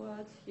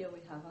southward. Here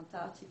we have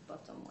Antarctic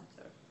bottom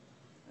water.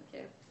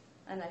 Okay.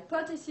 An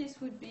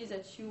hypothesis would be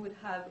that you would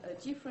have a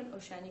different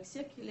oceanic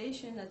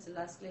circulation at the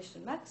last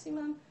glacial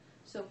maximum.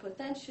 So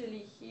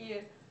potentially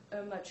here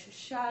a much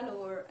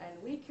shallower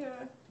and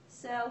weaker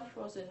cell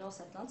for the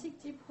North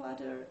Atlantic deep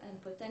water, and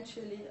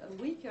potentially a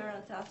weaker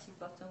Antarctic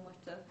bottom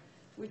water,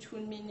 which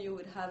would mean you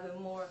would have a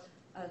more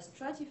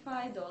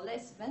stratified or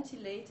less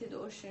ventilated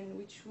ocean,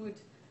 which would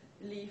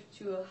lead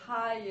to a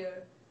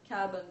higher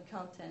carbon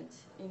content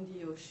in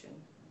the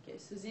ocean. Okay,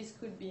 so this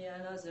could be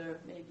another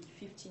maybe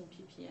 15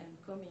 ppm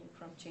coming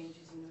from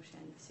changes in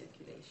oceanic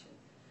circulation.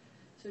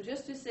 So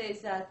just to say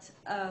that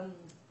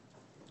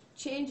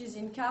changes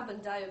in carbon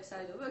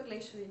dioxide over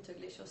glacial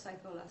interglacial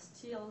cycle are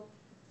still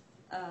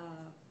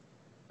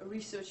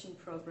research in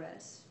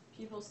progress.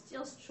 People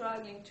still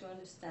struggling to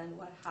understand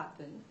what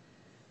happened,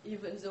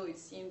 even though it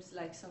seems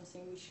like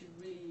something we should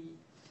really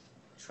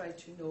try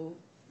to know,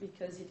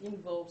 because it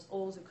involves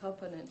all the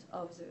components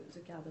of the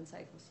carbon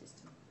cycle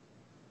system.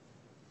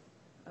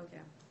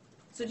 Okay.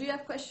 So do you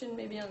have questions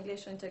maybe on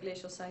glacial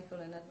interglacial cycle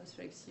and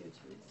atmospheric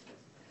CO2?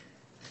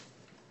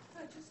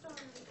 Just on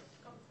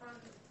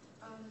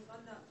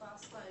that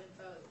last slide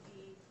about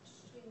the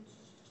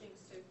changing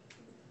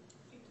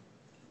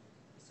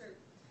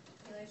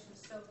circulation.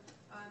 So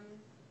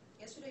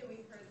yesterday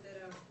we heard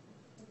that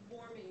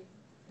warming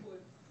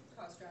would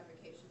cause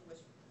stratification,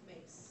 which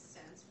makes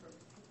sense for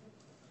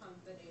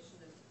combination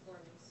of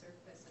warming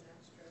surface and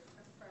extra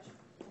fresh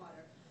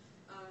water.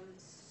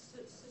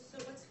 So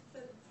what's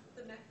the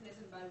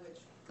mechanism by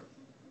which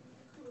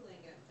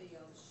cooling at the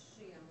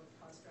ocean would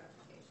cause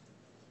stratification?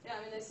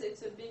 Yeah, I mean, it's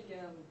a big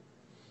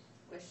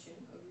question,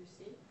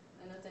 obviously,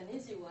 and not an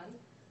easy one.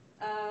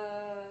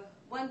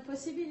 One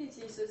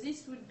possibility, so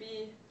this would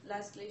be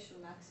last glacial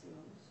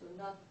maximum, so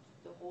not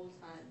the whole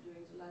time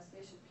during the last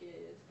glacial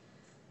period,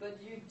 but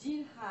you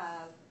did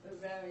have a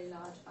very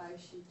large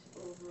ice sheet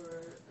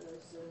over the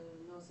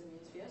northern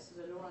hemisphere, so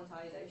the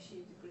Laurentide ice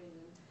sheet,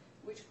 Greenland,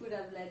 which could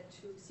have led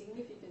to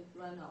significant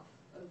runoff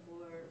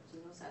over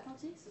the North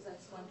Atlantic, so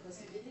that's one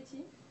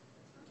possibility.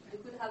 You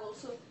could have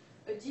also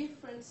a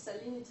different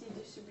salinity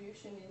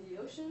distribution in the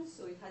ocean,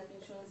 so it has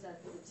been shown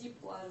that the deep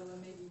water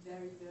may be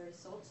very, very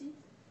salty.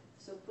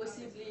 So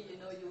possibly, you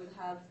would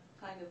have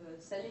kind of a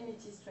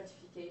salinity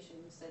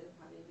stratification instead of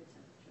having a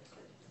temperature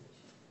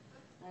stratification.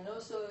 And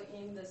also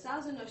in the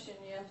Southern Ocean,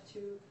 you have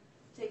to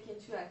take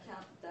into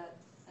account that,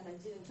 and I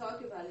didn't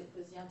talk about it,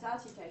 but the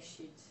Antarctic ice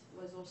sheet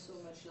was also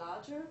much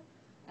larger,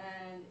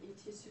 and it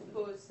is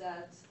supposed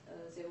that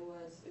there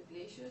was a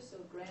glacier,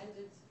 so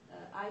granted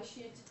ice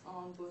sheet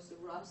on both the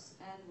Ross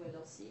and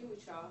Weddell Sea,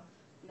 which are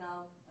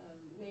now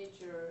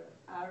major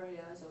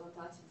areas of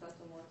Antarctic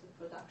bottom water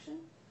production.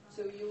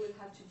 So you will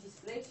have to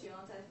displace your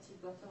Antarctic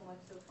bottom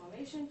water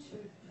formation to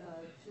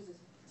the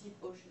deep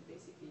ocean,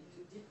 basically, to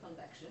deep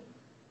convection.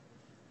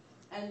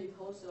 And you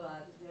also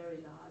have a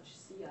very large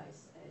sea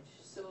ice edge.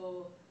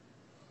 So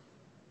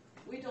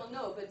we don't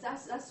know, but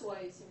that's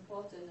why it's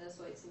important, that's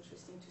why it's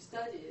interesting to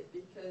study it,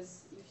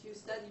 because if you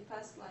study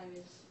past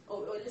climate,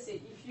 or let's say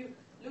if you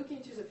look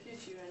into the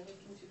future and look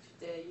into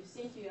today, you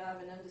think you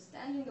have an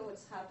understanding of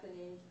what's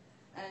happening,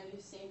 and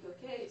you think,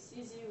 okay, it's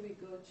easy, we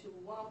go to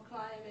warm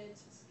climate,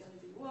 it's going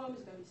to be warm,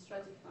 it's going to be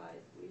stratified,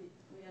 we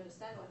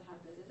understand what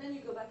happened. And then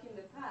you go back in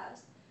the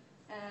past,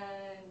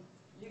 and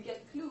you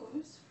get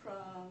clues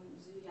from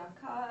the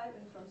archive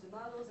and from the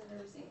models and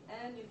everything,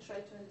 and you try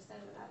to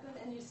understand what happened,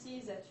 and you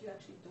see that you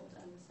actually don't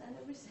understand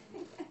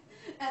everything.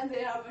 And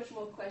there are much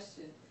more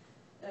questions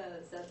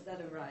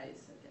that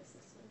arise, I guess.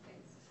 That's one thing.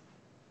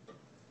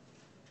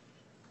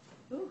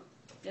 Ooh,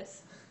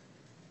 yes?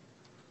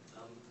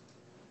 I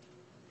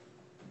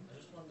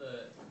just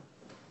wonder,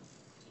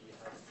 do you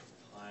have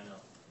high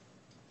enough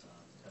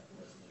temporal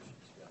resolution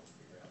to be able to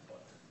figure out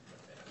what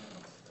effect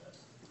comes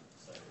first?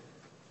 So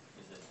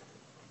is it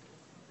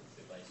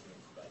the glacial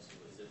into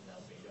glacial? Is it an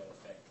albedo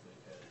effect that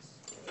occurs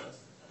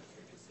first and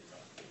triggers these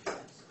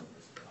upheavals, or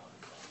is it carbon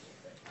cycle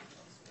effect that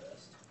comes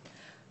first?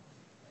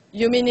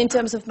 You mean in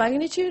terms of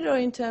magnitude or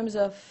in terms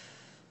of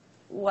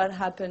what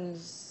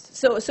happens?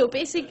 So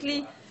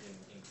basically, What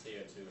happens in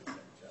CO2 and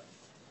temperature?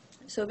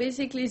 so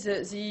basically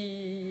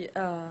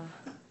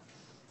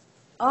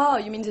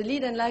you mean the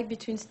lead and lag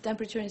between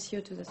temperature and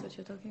CO2? That's what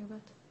you're talking about?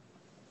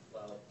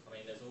 Well, I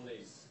mean, there's all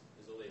these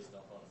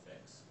knock-on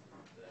effects.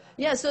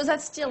 Yeah, so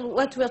that's still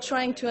what we're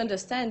trying to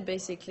understand,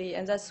 basically,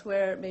 and that's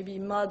where maybe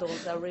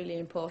models are really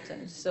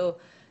important. So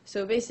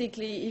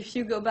basically, if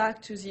you go back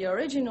to the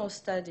original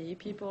study,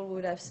 people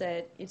would have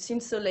said it's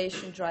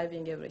insolation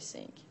driving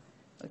everything,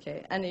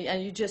 okay? And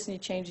you just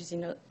need changes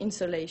in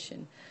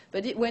insolation.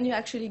 But when you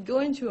actually go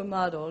into a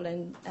model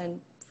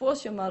and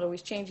force your model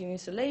with changing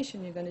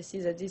insolation, you're going to see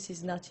that this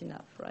is not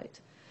enough, right?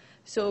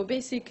 So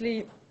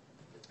basically,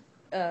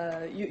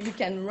 you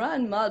can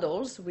run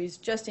models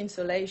with just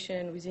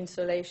insolation,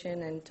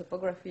 and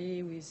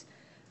topography, with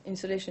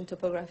insolation,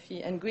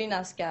 topography, and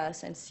greenhouse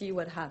gas, and see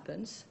what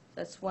happens.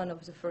 That's one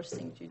of the first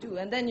things you do.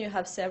 And then you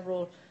have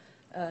several,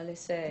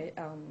 let's say,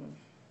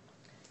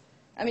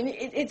 I mean,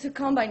 it's a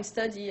combined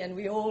study, and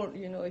we all,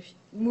 if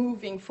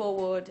moving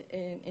forward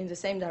in the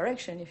same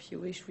direction, if you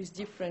wish, with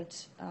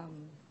different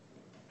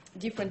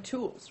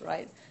tools,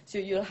 right? So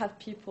you'll have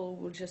people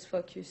who will just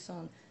focus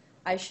on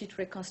ice sheet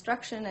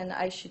reconstruction and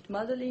ice sheet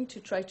modeling to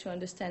try to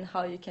understand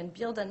how you can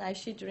build an ice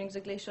sheet during the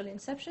glacial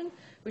inception,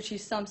 which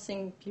is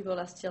something people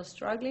are still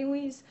struggling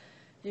with.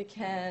 You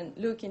can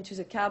look into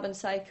the carbon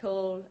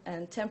cycle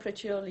and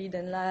temperature, lead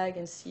and lag,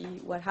 and see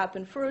what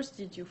happened first.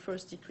 Did you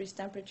first decrease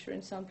temperature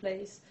in some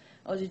place,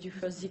 or did you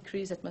first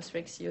decrease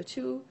atmospheric CO2?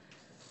 So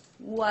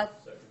it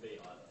can be either.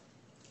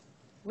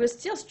 We're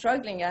still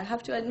struggling. I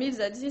have to admit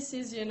that this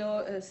is,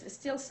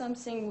 still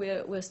something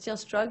we're still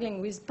struggling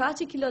with,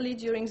 particularly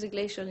during the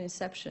glacial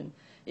inception.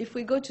 If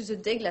we go to the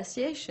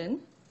deglaciation,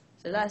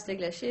 the last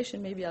deglaciation,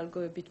 maybe I'll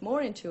go a bit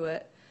more into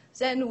it,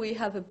 then we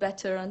have a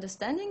better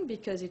understanding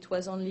because it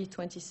was only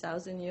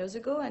 20,000 years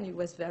ago and it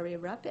was very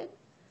rapid.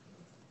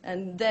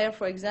 And there,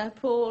 for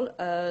example,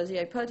 the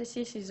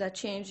hypothesis is that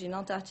change in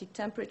Antarctic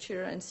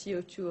temperature and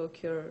CO2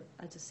 occur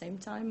at the same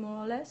time,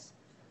 more or less.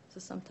 So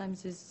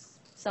sometimes there's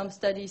some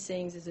studies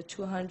saying there's a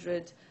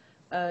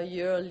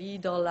 200-year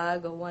lead or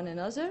lag or one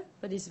another,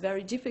 but it's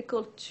very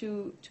difficult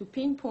to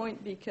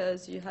pinpoint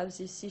because you have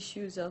these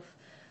issues of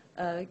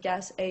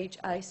gas age,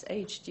 ice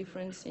age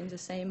difference in the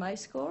same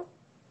ice core,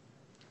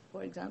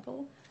 for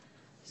example.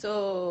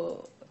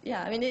 So,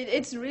 yeah, I mean,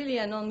 it's really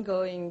an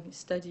ongoing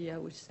study, I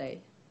would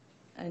say.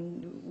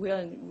 And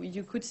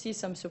you could see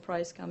some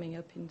surprise coming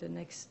up in the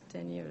next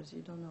 10 years.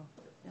 You don't know.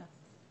 Yeah.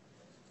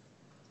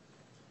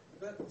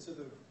 About sort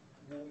of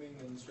warming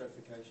and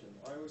stratification,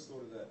 I always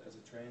thought of that as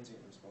a transient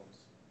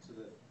response, so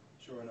that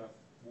sure enough,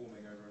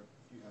 warming over a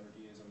few hundred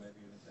years or maybe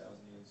even 1,000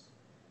 years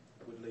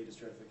would lead to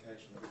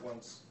stratification. But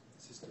once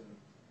the system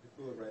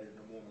equilibrated in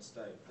a warmer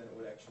state, then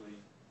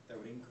that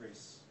would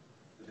increase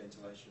the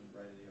ventilation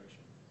rate of the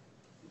ocean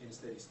in a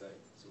steady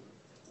state sort of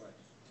way.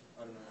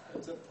 I don't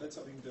know. That's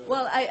something to...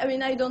 Well, I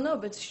mean, I don't know,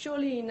 but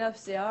surely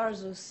enough there are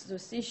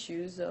those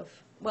issues of,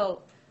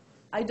 well,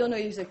 I don't know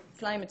if the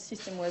climate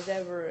system was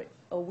ever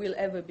or will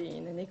ever be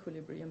in an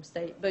equilibrium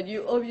state, but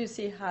you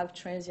obviously have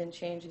transient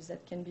changes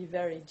that can be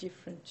very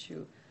different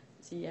to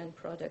the end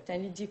product,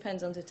 and it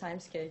depends on the time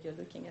scale you're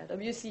looking at.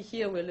 Obviously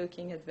here we're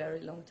looking at very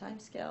long time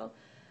scale,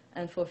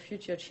 and for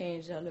future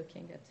change they're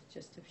looking at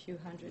just a few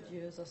hundred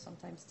years or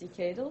sometimes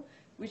decadal,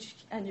 which,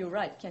 and you're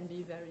right, can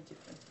be very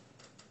different.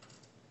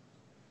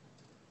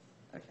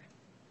 Okay,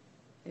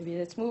 maybe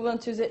let's move on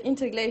to the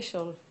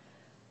interglacial.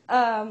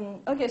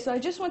 Okay, so I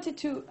just wanted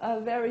to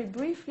very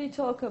briefly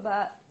talk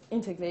about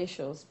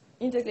interglacials.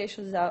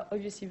 Interglacials are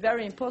obviously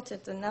very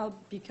important and now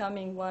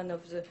becoming one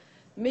of the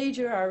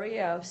major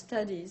area of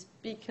studies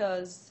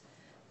because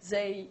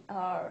they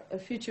are a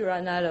future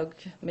analog,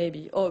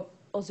 maybe, or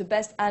the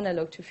best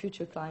analog to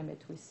future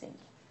climate, we think.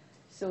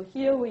 So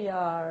here we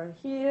are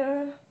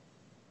here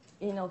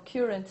in our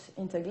current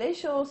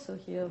interglacial. So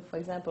here, for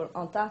example,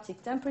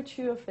 Antarctic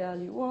temperature,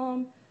 fairly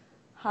warm,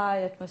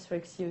 high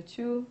atmospheric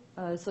CO2.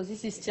 So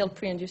this is still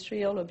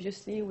pre-industrial,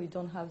 obviously. We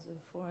don't have the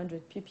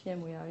 400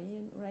 ppm we are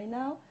in right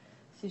now.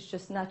 This is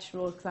just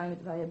natural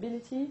climate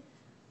variability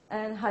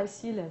and high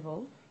sea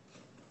level.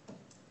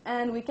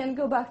 And we can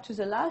go back to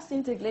the last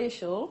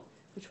interglacial,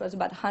 which was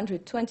about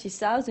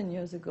 120,000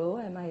 years ago,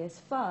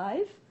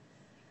 MIS5,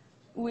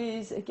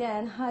 with,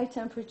 again, high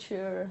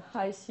temperature,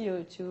 high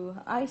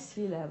CO2, high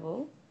sea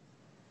level.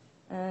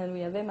 And we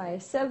have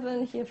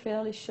MIS7 here,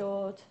 fairly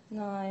short,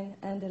 9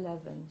 and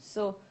 11.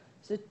 So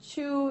the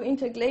two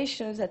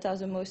interglacials that are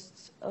the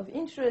most of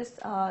interest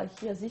are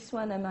here, this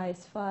one,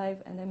 MIS5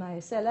 and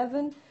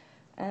MIS11.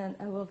 And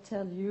I will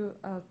tell you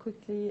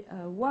quickly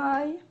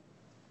why.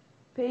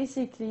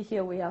 Basically,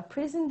 here we are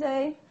present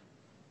day.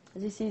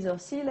 This is our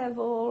sea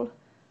level,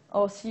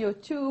 our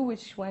CO2,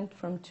 which went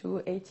from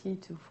 280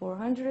 to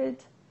 400,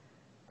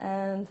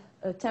 and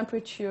a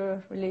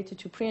temperature related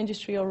to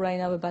pre-industrial right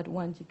now about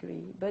 1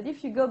 degree. But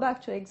if you go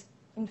back to,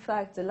 in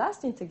fact, the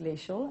last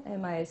interglacial,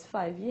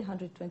 MIS5E,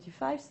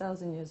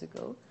 125,000 years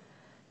ago,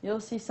 you'll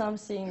see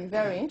something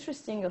very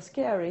interesting or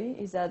scary,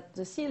 is that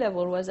the sea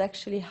level was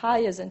actually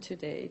higher than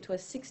today. It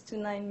was 6 to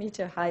 9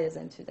 meters higher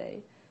than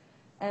today.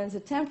 And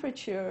the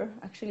temperature,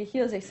 actually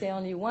here they say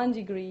only 1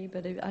 degree,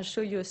 but I'll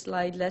show you a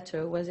slide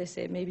later where they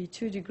say maybe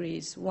 2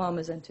 degrees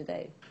warmer than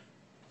today.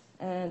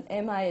 And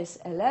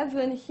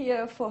MIS11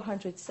 here,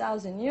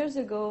 400,000 years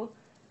ago,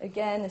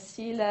 again, a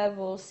sea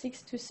level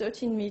 6 to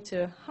 13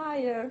 meters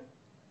higher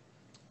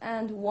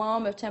and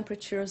warmer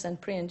temperatures than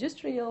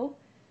pre-industrial.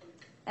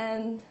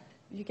 And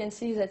you can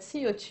see that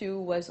CO2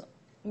 was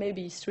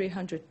maybe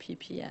 300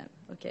 ppm.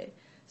 Okay,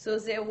 so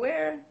there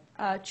were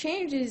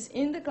changes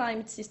in the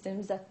climate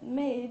systems that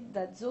made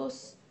that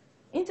those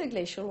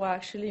interglacial were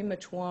actually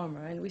much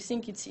warmer, and we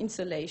think it's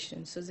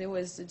insolation. So there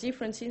was a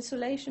different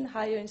insolation,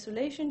 higher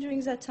insolation during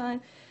that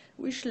time,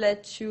 which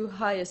led to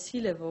higher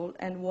sea level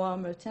and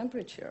warmer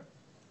temperature.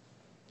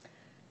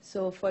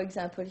 So, for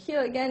example,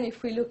 here again,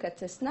 if we look at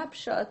a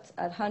snapshot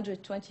at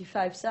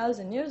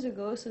 125,000 years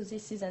ago, so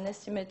this is an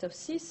estimate of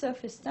sea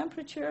surface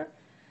temperature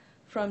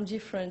from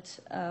different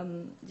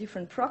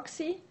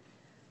proxy.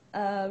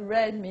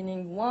 Red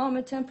meaning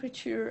warmer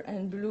temperature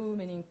and blue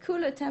meaning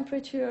cooler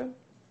temperature.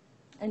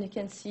 And you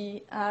can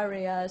see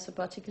areas, so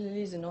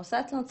particularly the North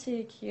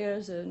Atlantic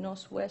here, the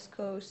northwest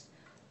coast,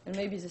 and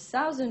maybe the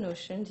Southern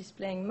Ocean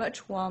displaying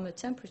much warmer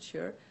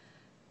temperature.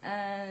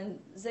 And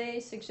they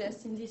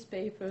suggest in this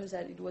paper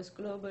that it was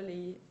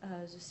globally,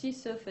 the sea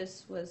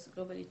surface was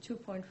globally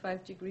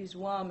 2.5 degrees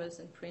warmer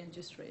than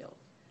pre-industrial.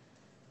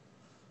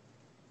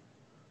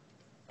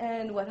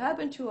 And what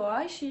happened to our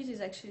ice sheet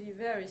is actually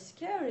very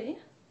scary,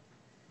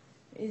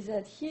 is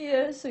that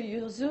here, so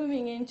you're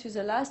zooming into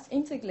the last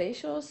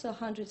interglacial, so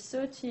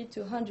 130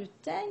 to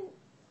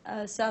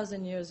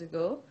 110,000 years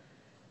ago.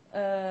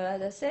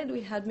 As I said,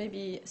 we had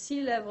maybe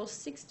sea level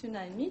 6 to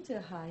 9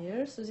 meters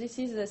higher. So this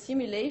is a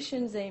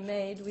simulation they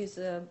made with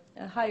a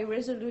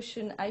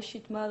high-resolution ice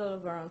sheet model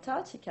over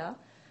Antarctica,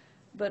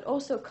 but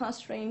also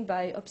constrained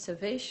by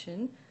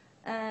observation.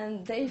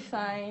 And they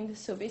find,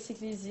 so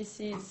basically this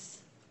is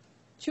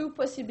two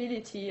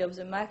possibilities of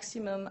the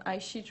maximum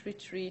ice sheet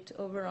retreat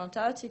over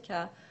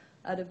Antarctica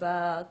at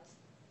about,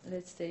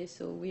 let's say,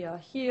 so we are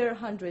here,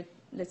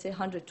 let's say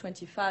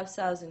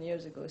 125,000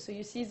 years ago. So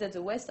you see that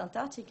the West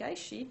Antarctic ice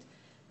sheet,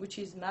 which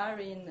is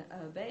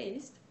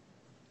marine-based,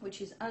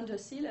 which is under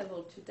sea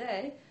level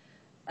today,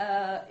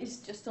 is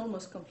just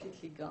almost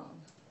completely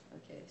gone.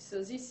 Okay,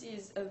 so this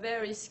is a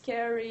very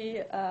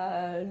scary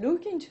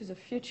look into the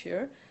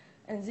future,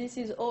 and this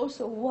is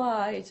also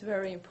why it's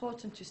very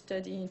important to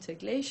study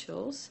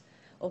interglacials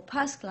or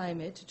past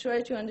climate to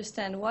try to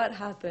understand what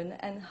happened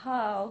and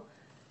how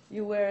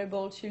you were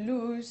able to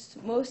lose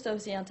most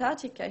of the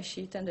Antarctic ice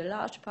sheet and a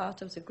large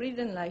part of the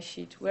Greenland ice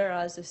sheet,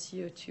 whereas the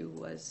CO2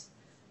 was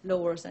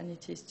lower than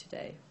it is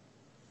today.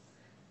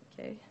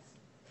 Okay.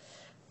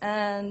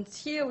 And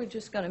here we're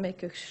just going to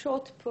make a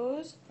short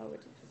pause.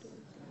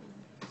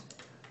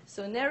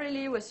 So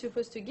Nerily was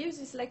supposed to give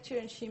this lecture,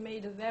 and she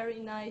made a very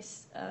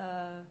nice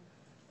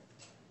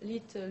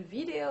little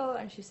video,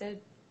 and she said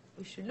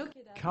we should look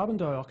it up. Carbon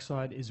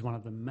dioxide is one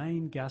of the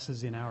main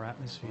gases in our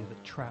atmosphere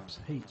that traps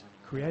heat,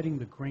 creating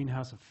the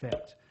greenhouse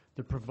effect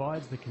that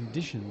provides the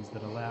conditions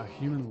that allow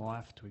human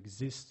life to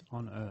exist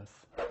on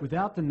Earth.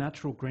 Without the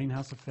natural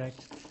greenhouse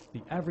effect,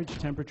 the average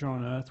temperature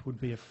on Earth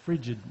would be a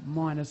frigid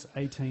minus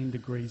 18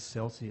 degrees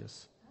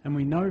Celsius. And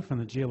we know from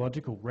the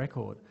geological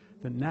record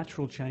that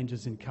natural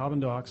changes in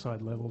carbon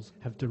dioxide levels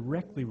have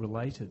directly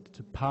related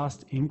to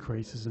past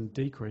increases and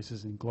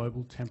decreases in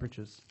global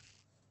temperatures.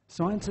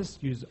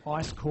 Scientists use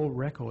ice core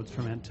records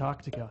from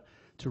Antarctica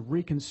to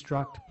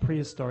reconstruct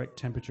prehistoric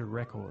temperature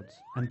records.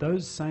 And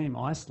those same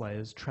ice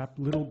layers trap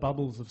little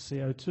bubbles of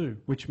CO2,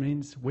 which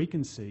means we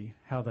can see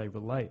how they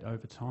relate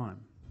over time.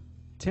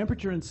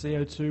 Temperature and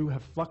CO2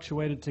 have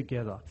fluctuated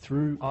together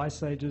through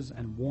ice ages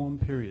and warm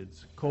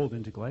periods, called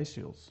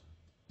interglacials.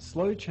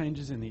 Slow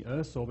changes in the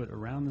Earth's orbit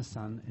around the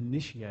Sun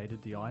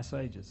initiated the ice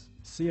ages.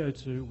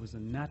 CO2 was a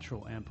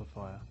natural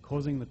amplifier,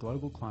 causing the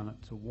global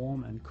climate to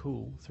warm and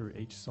cool through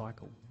each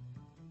cycle.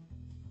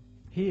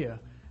 Here,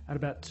 at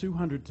about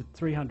 200 to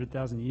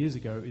 300,000 years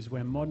ago, is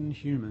where modern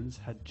humans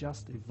had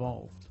just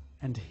evolved.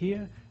 And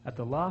here, at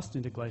the last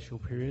interglacial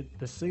period,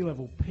 the sea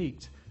level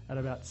peaked at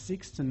about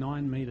 6 to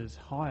 9 meters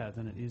higher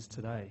than it is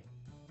today.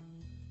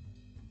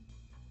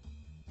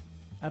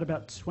 At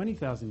about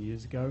 20,000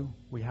 years ago,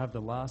 we have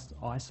the last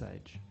ice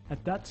age.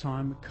 At that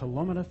time,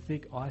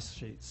 kilometre-thick ice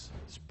sheets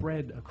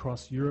spread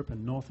across Europe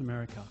and North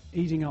America,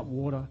 eating up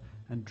water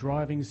and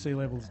driving sea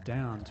levels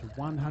down to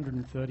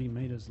 130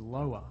 metres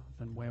lower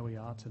than where we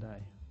are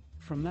today.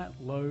 From that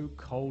low,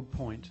 cold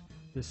point,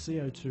 the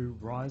CO2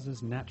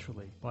 rises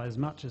naturally by as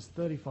much as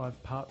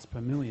 35 parts per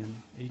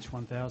million each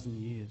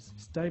 1,000 years,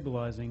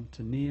 stabilising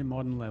to near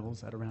modern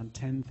levels at around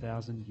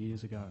 10,000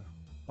 years ago.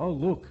 Oh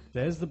look,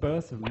 there's the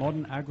birth of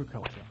modern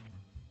agriculture,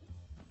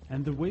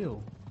 and the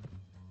wheel,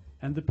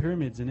 and the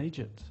pyramids in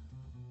Egypt.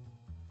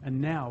 And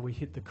now we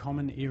hit the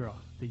common era,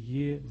 the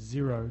year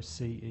 0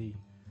 CE.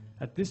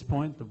 At this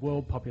point, the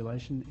world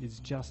population is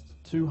just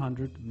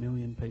 200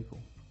 million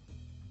people.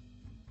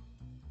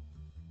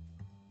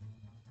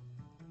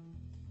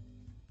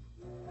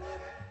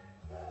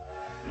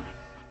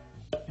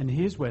 And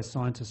here's where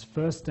scientists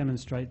first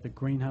demonstrate the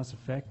greenhouse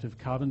effect of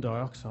carbon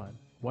dioxide,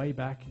 way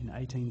back in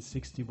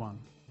 1861.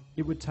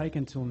 It would take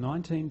until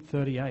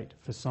 1938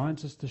 for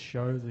scientists to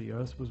show the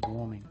Earth was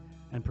warming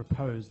and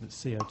propose that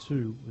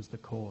CO2 was the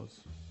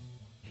cause.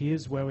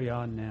 Here's where we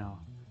are now.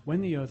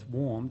 When the Earth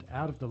warmed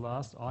out of the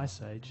last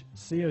ice age,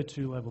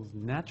 CO2 levels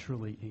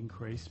naturally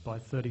increased by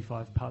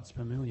 35 parts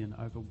per million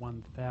over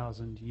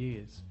 1,000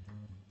 years.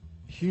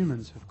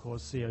 Humans have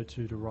caused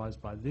CO2 to rise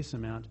by this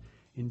amount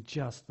in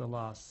just the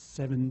last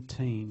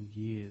 17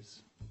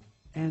 years.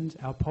 And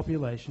our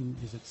population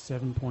is at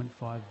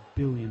 7.5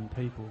 billion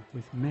people,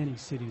 with many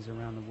cities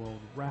around the world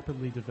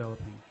rapidly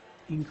developing.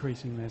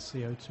 increasing their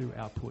CO2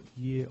 output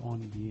year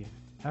on year.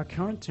 Our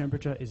current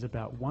temperature is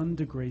about 1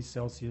 degree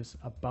Celsius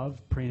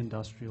above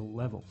pre-industrial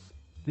levels.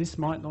 This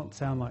might not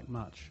sound like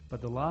much, but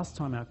the last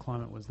time our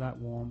climate was that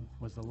warm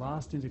was the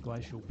last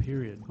interglacial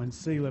period when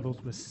sea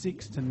levels were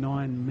 6 to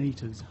 9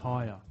 metres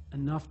higher,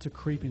 enough to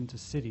creep into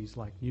cities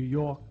like New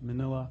York,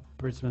 Manila,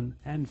 Brisbane,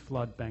 and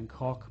flood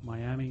Bangkok,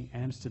 Miami,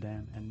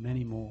 Amsterdam, and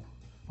many more.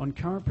 On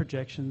current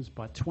projections,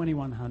 by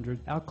 2100,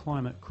 our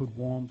climate could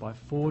warm by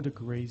 4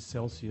 degrees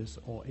Celsius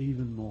or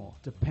even more,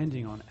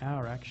 depending on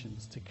our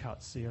actions to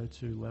cut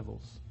CO2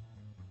 levels.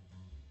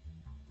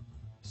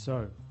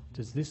 So,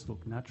 does this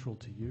look natural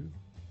to you?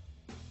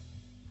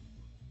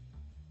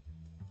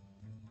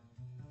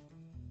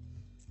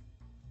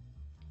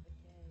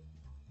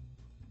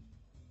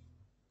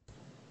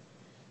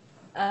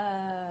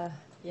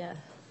 Yeah,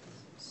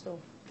 so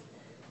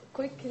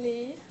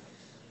quickly,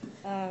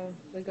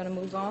 we're going to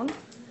move on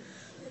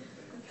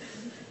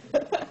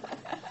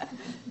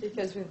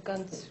because we've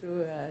gone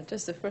through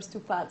just the first two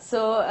parts.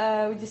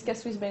 So we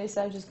discussed with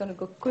Melissa. I'm just going to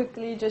go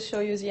quickly, just show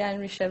you the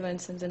Heinrich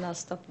events, and then I'll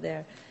stop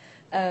there.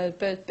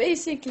 But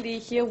basically,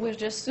 here we're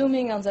just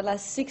zooming on the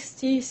last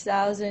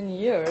 60,000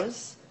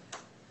 years.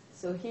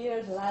 So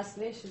here, the last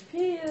glacial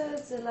period,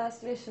 the last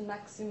glacial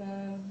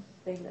maximum,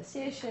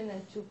 deglaciation,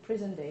 and to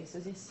present day. So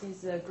this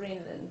is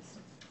Greenland,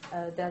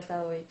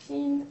 delta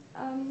 018.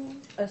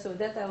 So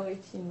delta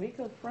 018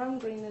 record from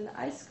Greenland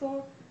ice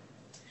core,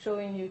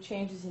 showing you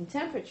changes in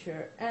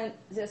temperature. And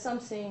there's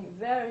something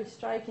very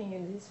striking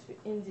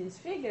in this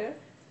figure,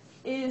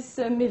 is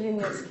the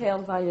millennial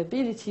scale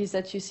variabilities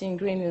that you see in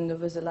Greenland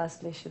over the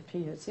last glacial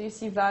period. So you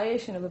see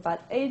variation of about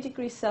 8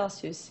 degrees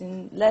Celsius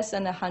in less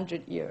than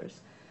 100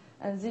 years.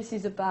 And this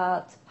is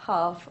about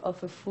half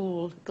of a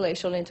full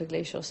glacial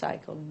interglacial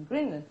cycle in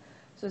Greenland.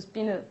 So it's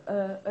been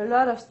a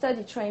lot of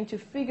study trying to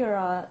figure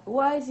out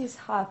why this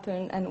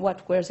happened and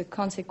what were the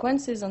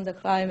consequences on the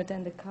climate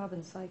and the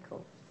carbon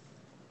cycle.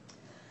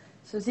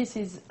 So this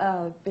is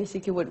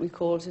basically what we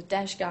call the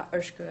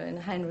Dashgar-Oeschger and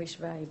Heinrich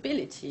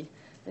variability.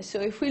 And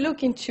so if we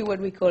look into what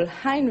we call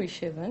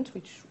Heinrich event,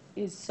 which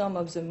is some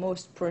of the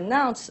most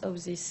pronounced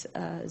of these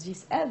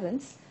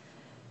events,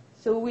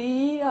 so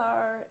we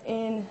are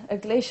in a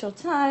glacial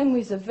time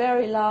with a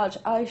very large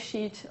ice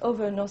sheet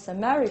over North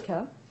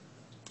America,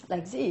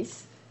 like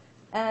this.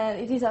 And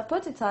it is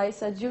hypothesized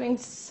that during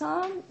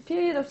some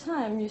period of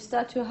time, you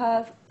start to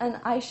have an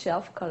ice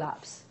shelf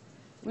collapse,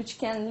 which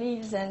can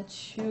lead then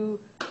to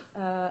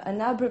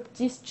an abrupt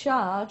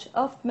discharge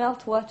of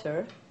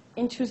meltwater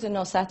into the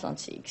North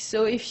Atlantic.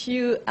 So if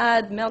you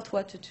add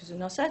meltwater to the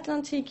North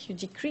Atlantic, you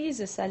decrease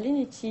the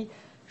salinity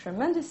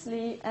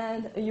tremendously,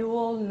 and you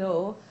all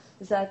know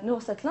that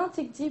North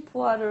Atlantic deep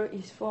water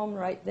is formed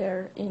right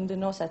there in the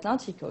North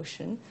Atlantic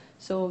Ocean.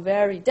 So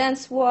very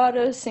dense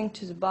water sink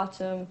to the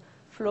bottom,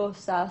 flow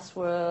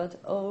southward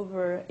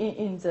over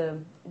in the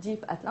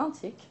deep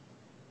Atlantic,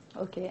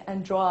 okay,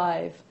 and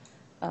drive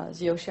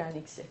the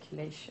oceanic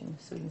circulation.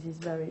 So in this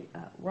very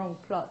wrong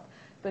plot.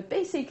 But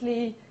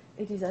basically,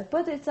 it is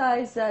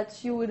hypothesized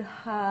that you would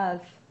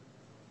have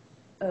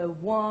a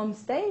warm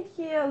state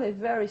here with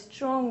very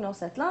strong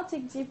North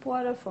Atlantic deep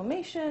water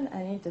formation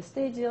and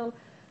interstadial.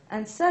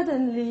 And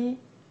suddenly,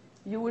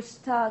 you will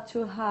start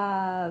to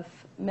have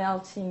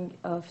melting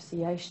of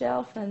the ice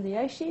shelf and the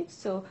ice sheet.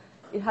 So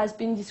it has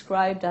been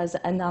described as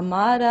an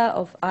armada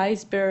of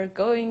iceberg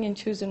going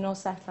into the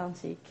North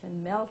Atlantic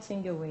and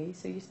melting away.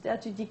 So you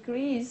start to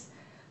decrease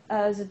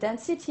the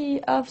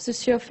density of the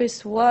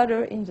surface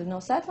water in the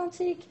North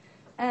Atlantic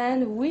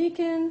and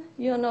weaken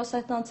your North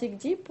Atlantic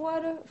deep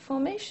water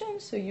formation.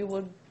 So you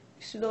will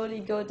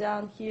slowly go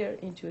down here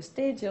into a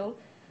stadial.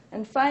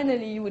 And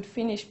finally, you would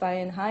finish by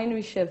an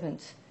Heinrich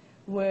event,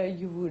 where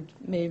you would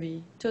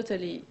maybe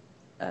totally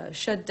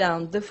shut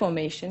down the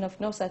formation of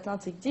North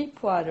Atlantic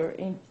deep water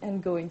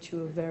and go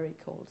into a very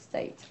cold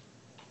state.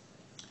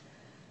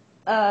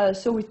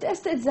 So we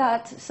tested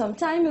that some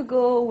time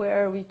ago,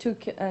 where we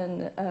took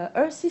an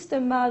Earth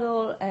system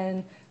model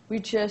and we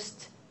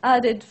just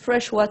added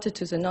fresh water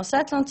to the North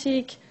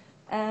Atlantic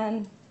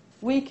and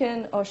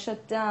weaken or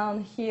shut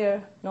down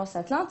here North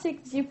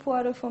Atlantic deep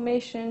water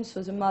formation.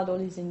 So the model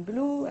is in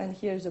blue, and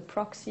here's a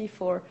proxy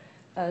for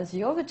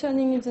the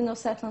overturning in the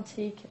North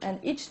Atlantic. And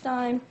each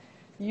time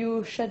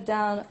you shut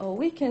down or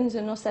weaken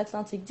the North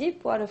Atlantic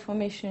deep water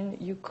formation,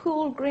 you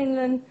cool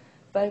Greenland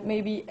by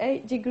maybe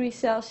 8 degrees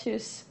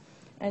Celsius,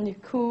 and you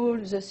cool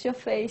the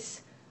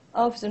surface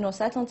of the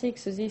North Atlantic.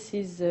 So this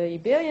is the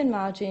Iberian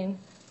margin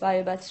by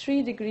about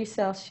 3 degrees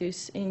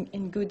Celsius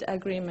in good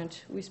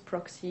agreement with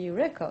proxy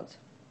records.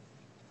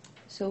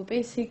 So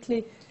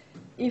basically,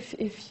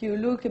 if you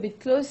look a bit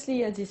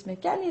closely at this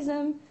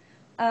mechanism,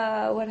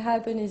 what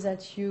happened is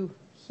that you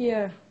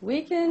here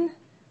weaken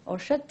or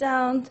shut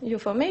down your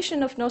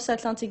formation of North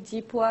Atlantic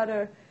deep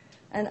water.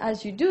 And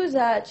as you do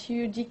that,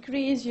 you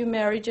decrease your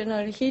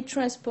meridional heat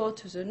transport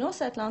to the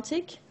North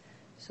Atlantic.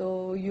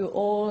 So you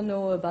all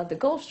know about the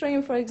Gulf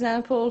Stream, for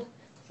example,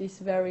 this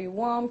very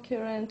warm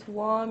current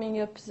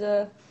warming up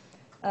the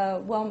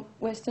warm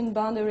western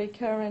boundary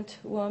current,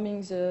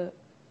 warming the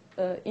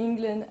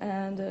England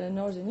and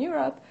Northern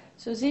Europe.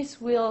 So this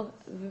will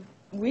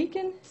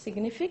weaken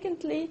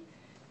significantly.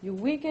 You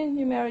weaken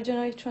your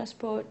meridional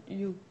transport,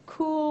 you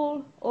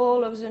cool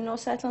all of the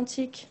North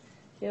Atlantic.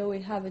 Here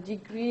we have a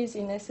decrease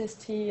in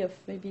SST of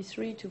maybe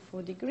 3 to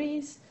 4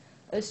 degrees,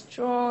 a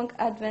strong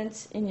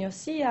advance in your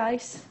sea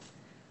ice,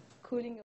 cooling